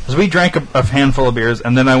their, because we drank a handful of beers,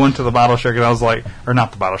 and then I went to the bottle share, because I was like, or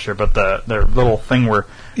not the bottle share, but their little thing where,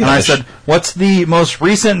 and I said, what's the most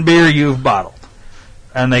recent beer you've bottled?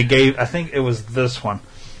 And they gave, I think it was this one.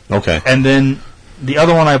 Okay. And then the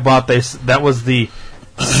other one I bought, that was the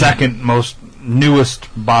second most newest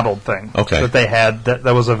bottled thing that they had that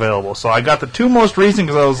was available. So I got the 2 most recent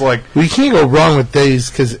because I was like, we can't go wrong with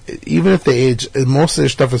these, because even if they age, most of their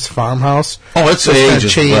stuff is farmhouse. Oh, it's going to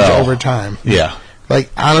change over time. Yeah,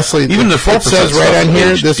 like honestly, even the 4% says right on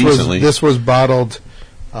here this was bottled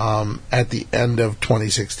at the end of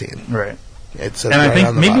 2016. Right. It says and I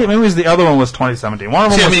think maybe it was the other one was 2017. One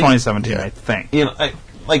of them was 2017, I think. You know,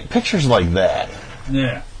 like pictures like that.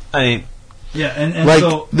 Yeah. I mean. Yeah, and like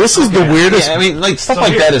so, this is the weirdest. Yeah, I mean, like stuff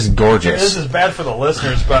like that is gorgeous. This is bad for the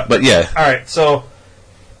listeners, but yeah. All right, so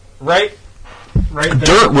right there,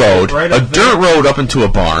 dirt road up into a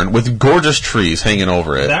barn with gorgeous trees hanging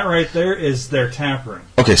over it. That right there is their tap room.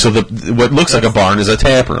 Okay, so what looks like a barn is a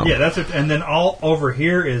tap room. Yeah, and then all over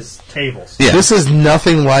here is tables. Yeah. This is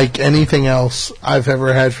nothing like anything else I've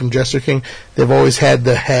ever had from Jester King. They've always had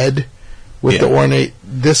the head with the ornate.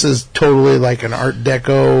 This is totally like an Art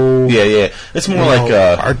Deco. Yeah. It's more like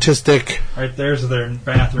artistic. Right there's their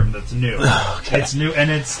bathroom that's new. Okay. It's new, and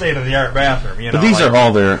it's state-of-the-art bathroom. You know, but these are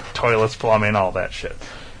all their toilets, plumbing, all that shit.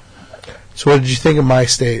 So what did you think of my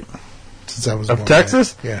state? Since I was of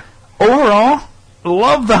Texas? Yeah. Overall,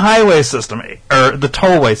 love the highway system, or the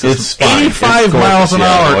tollway system. It's fine. 85 It's miles an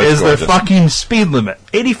hour it's is gorgeous. their fucking speed limit.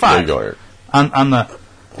 85. There you go, on the...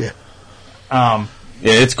 Yeah.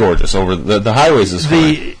 Yeah, it's gorgeous. Over the highways is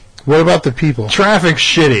fine. What about the people? Traffic's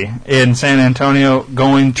shitty in San Antonio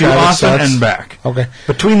going to Traffic Austin sucks. and back. Okay.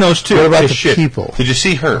 Between those two, What about it's the shit. people? Did you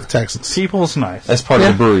see her? of Texas. People's nice. That's part of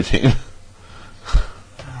the brewery team.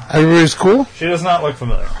 Everybody's cool? She does not look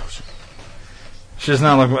familiar. She does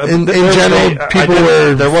not look familiar. In general, people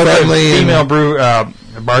were there was friendly a female brew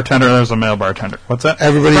bartender. There was a male bartender. What's that?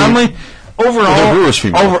 Everybody friendly. Overall, the brewer's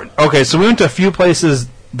female. Okay, so we went to a few places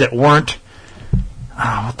that weren't.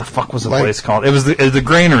 What the fuck was the place called? It was the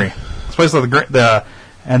Granary. It's a place called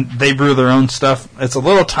and they brew their own stuff. It's a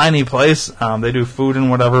little tiny place. They do food and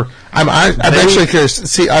whatever. I'm actually curious.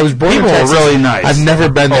 See, I was born in People Texas. are really nice. I've never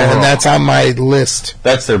been there, Overall. and that's on my list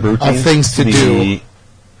That's their brew team. of things to do.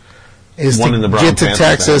 Is one to in the Brown get to Panthers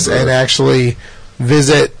Texas now, and actually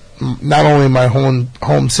visit not only my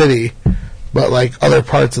home city, but like other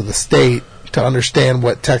parts of the state to understand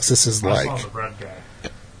what Texas is like. I saw the red guy.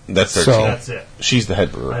 That's their So- team. That's it. She's the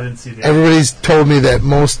head brewer. I didn't see the. Everybody's told me that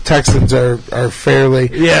most Texans are fairly.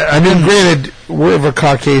 Yeah, I mean, granted, we're of a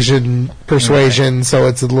Caucasian persuasion, so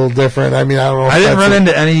it's a little different. I mean, I don't know. If I didn't that's run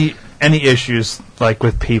into any issues like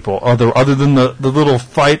with people other than the little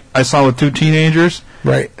fight I saw with two teenagers.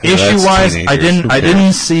 right. Issue wise, teenagers. I Who cares?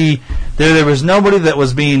 didn't see there was nobody that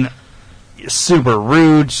was being super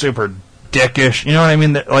rude, super dickish. You know what I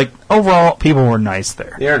mean? Like overall, people were nice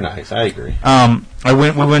there. They're nice. I agree.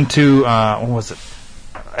 We went to what was it?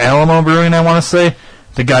 Alamo Brewing, I want to say.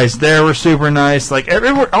 The guys there were super nice. Like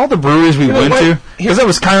everywhere, all the breweries we went to, because that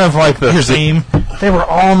was kind of like the theme. They were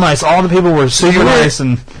all nice. All the people were super nice,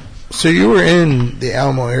 and So you were in the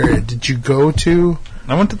Alamo area. Did you go to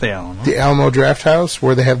I went to the Alamo. the Alamo Draft House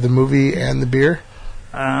where they have the movie and the beer?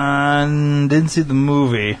 Didn't see the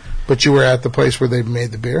movie. But you were at the place where they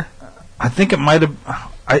made the beer? I think it might have.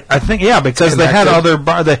 I think because they had Connected? other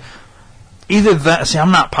bar. Either that. See,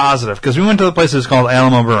 I'm not positive because we went to the place that's called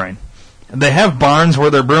Alamo Brewing. They have barns where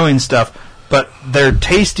they're brewing stuff, but their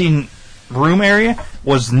tasting room area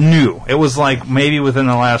was new. It was like maybe within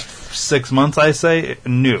the last 6 months, I say,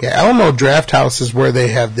 new. Yeah, Alamo Draft House is where they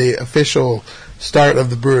have the official start of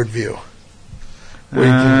the Brew Review. See,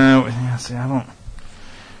 I don't.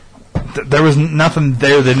 There was nothing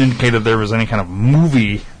there that indicated there was any kind of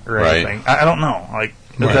movie or Right. anything. I don't know. Like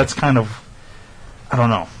Right. that's kind of. I don't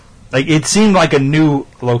know. Like it seemed like a new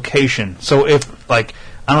location. So if like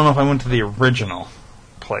I don't know if I went to the original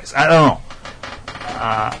place. I don't know.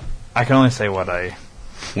 I can only say what I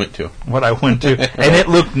Went to. went to, and it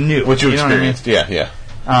looked new. What you know what I mean? experienced. Yeah.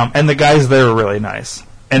 And the guys there were really nice.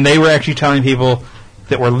 And they were actually telling people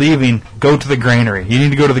that were leaving, go to the Granary. You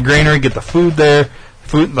need to go to the Granary, get the food there.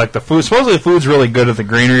 Supposedly the food's really good at the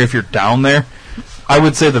Granary if you're down there. I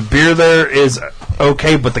would say the beer there is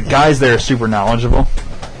okay, but the guys there are super knowledgeable.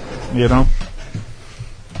 You know?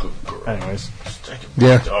 Anyways.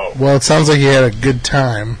 Yeah. Well, it sounds like you had a good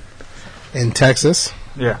time in Texas.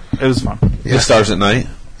 Yeah, it was fun. Yeah. The stars at night.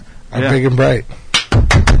 Are big and bright.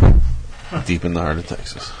 Deep in the heart of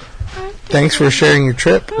Texas. Thanks for sharing your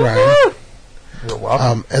trip, Ryan. You're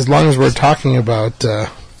welcome. As long as we're talking about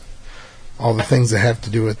all the things that have to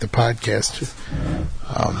do with the podcast,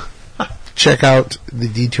 check out the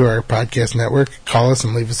D2R Podcast Network. Call us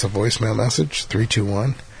and leave us a voicemail message,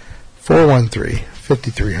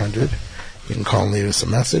 321-413-5300. You can call and leave us a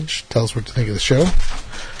message. Tell us what you think of the show.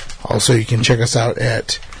 Also, you can check us out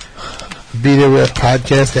at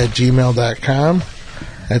BWFpodcast@gmail.com.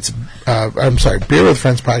 That's,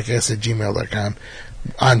 beerwithfriendspodcast@gmail.com.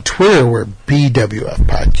 On Twitter, we're BWF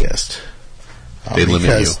Podcast. They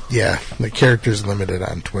limit you. Yeah, the character's limited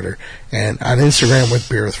on Twitter. And on Instagram with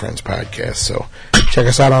Beer with Friends Podcast. So check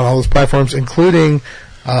us out on all those platforms, including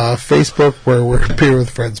Facebook, where we're Beer with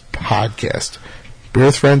Friends Podcast. Beer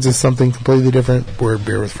with Friends is something completely different. We're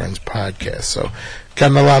Beer with Friends Podcast. So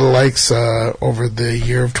gotten a lot of likes over the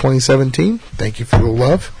year of 2017. Thank you for the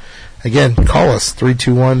love. Again, call us,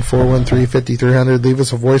 321-413-5300. Leave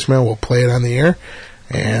us a voicemail. We'll play it on the air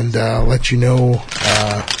and let you know.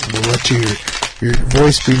 We'll let your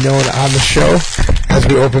voice be known on the show as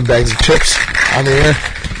we open bags of chips on the air.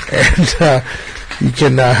 And you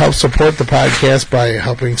can help support the podcast by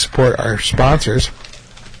helping support our sponsors.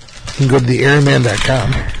 You can go to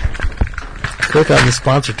theairman.com, click on the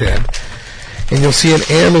sponsor tab, and you'll see an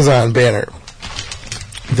Amazon banner.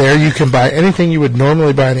 There you can buy anything you would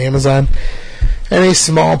normally buy on Amazon, and a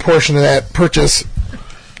small portion of that purchase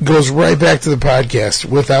goes right back to the podcast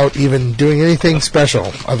without even doing anything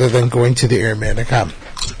special other than going to theairman.com.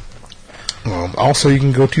 Also, you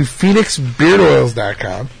can go to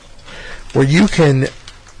PhoenixBeardOils.com, where you can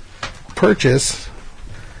purchase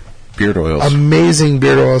beard oils. Amazing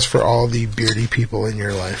beard oils for all the beardy people in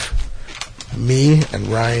your life. Me and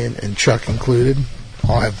Ryan and Chuck included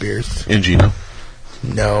all have beards. And Gina.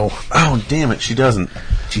 No. Oh, damn it, she doesn't.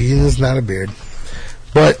 Gina's not a beard.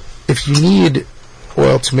 But if you need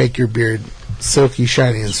oil to make your beard silky,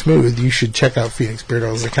 shiny, and smooth, you should check out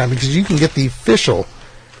PhoenixBeardOils.com, because you can get the official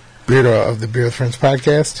beard oil of the Beard with Friends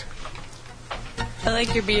podcast. I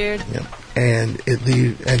like your beard. Yep. And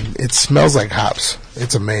it smells like hops.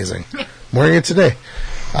 It's amazing. I'm wearing it today.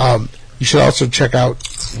 You should also check out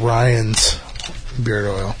Ryan's beard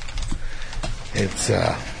oil. It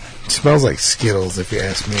smells like Skittles, if you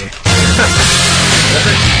ask me.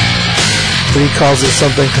 But he calls it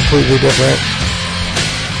something completely different.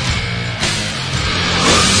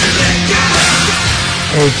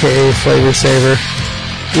 AKA Flavor Saver.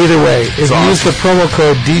 Either way, if you use the promo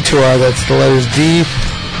code D2R, that's the letters D,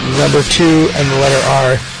 number 2, and the letter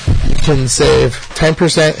R, you can save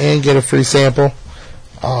 10% and get a free sample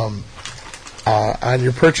on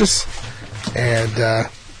your purchase. And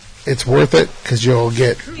it's worth it, because you'll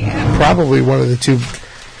get probably one of the 2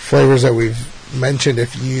 flavors that we've mentioned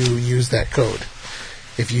if you use that code.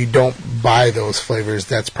 If you don't buy those flavors,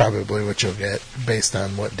 that's probably what you'll get based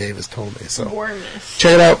on what Dave has told me. So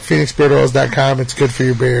check it out, PhoenixBeardOils.com. It's good for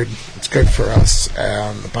your beard. It's good for us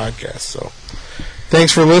on the podcast. So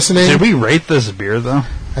thanks for listening. Did we rate this beer, though?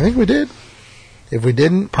 I think we did. If we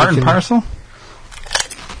didn't, Part and Parcel?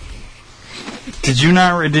 Did you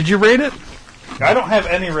not? Did you rate it? I don't have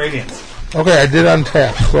any ratings. Okay, I did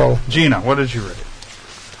Untappd. So Gina, what did you rate it?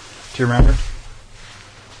 Do you remember?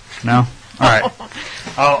 No? All right.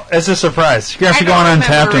 Oh, it's a surprise. You have to go on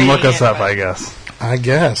Untappd and look us up, I guess. I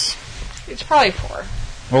guess. It's probably 4.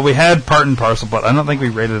 Well, we had Part and Parcel, but I don't think we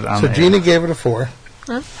rated it on So the Gina gave it a 4.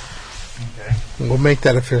 Huh? Okay. We'll make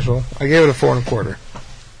that official. I gave it a 4 1/4.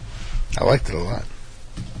 I liked it a lot.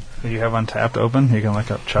 Do you have Untappd open? You can look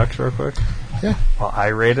up Chuck's real quick. Yeah. While I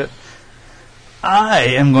rate it. I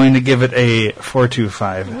am going to give it a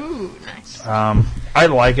 4.25. Ooh, nice. I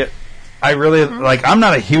like it. I really like. I'm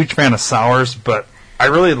not a huge fan of sours, but I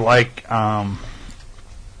really like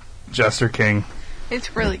Jester King.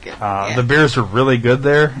 It's really good. The beers are really good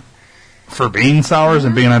there for being sours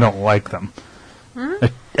and being I don't like them.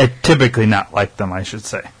 I typically not like them, I should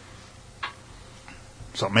say.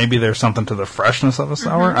 So maybe there's something to the freshness of a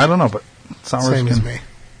sour. I don't know, but sours Same as me.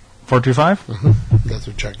 4.25? That's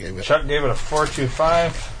what Chuck gave it. Chuck gave it a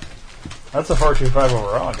 4.25. That's a 4.25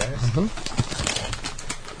 overall, guys.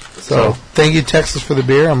 So, thank you, Texas, for the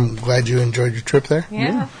beer. I'm glad you enjoyed your trip there.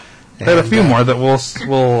 Yeah. We had a few more that we'll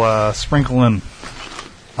sprinkle in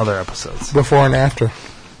other episodes. Before and after.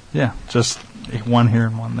 Yeah, just one here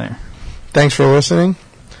and one there. Thanks for listening,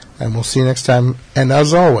 and we'll see you next time. And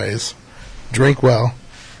as always, drink well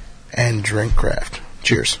and drink craft.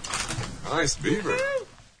 Cheers. Nice beaver.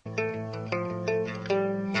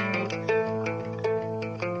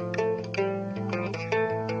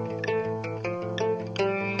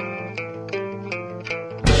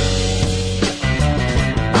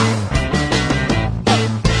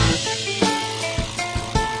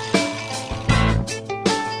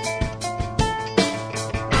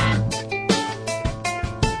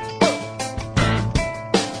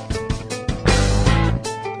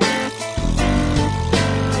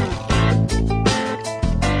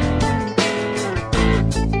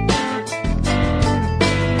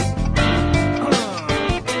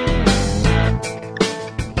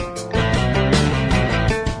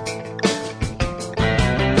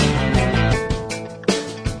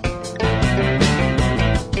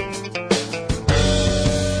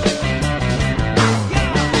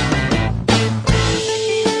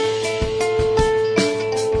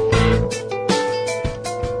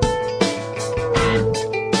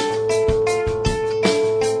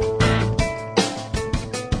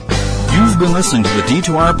 Listening to the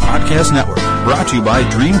D2R Podcast Network, brought to you by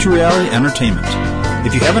Dream to Reality Entertainment.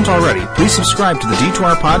 If you haven't already, please subscribe to the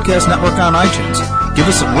D2R Podcast Network on iTunes. Give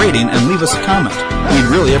us a rating and leave us a comment.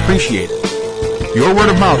 We'd really appreciate it. Your word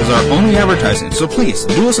of mouth is our only advertising, so please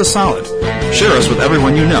do us a solid. Share us with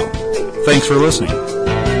everyone you know. Thanks for listening.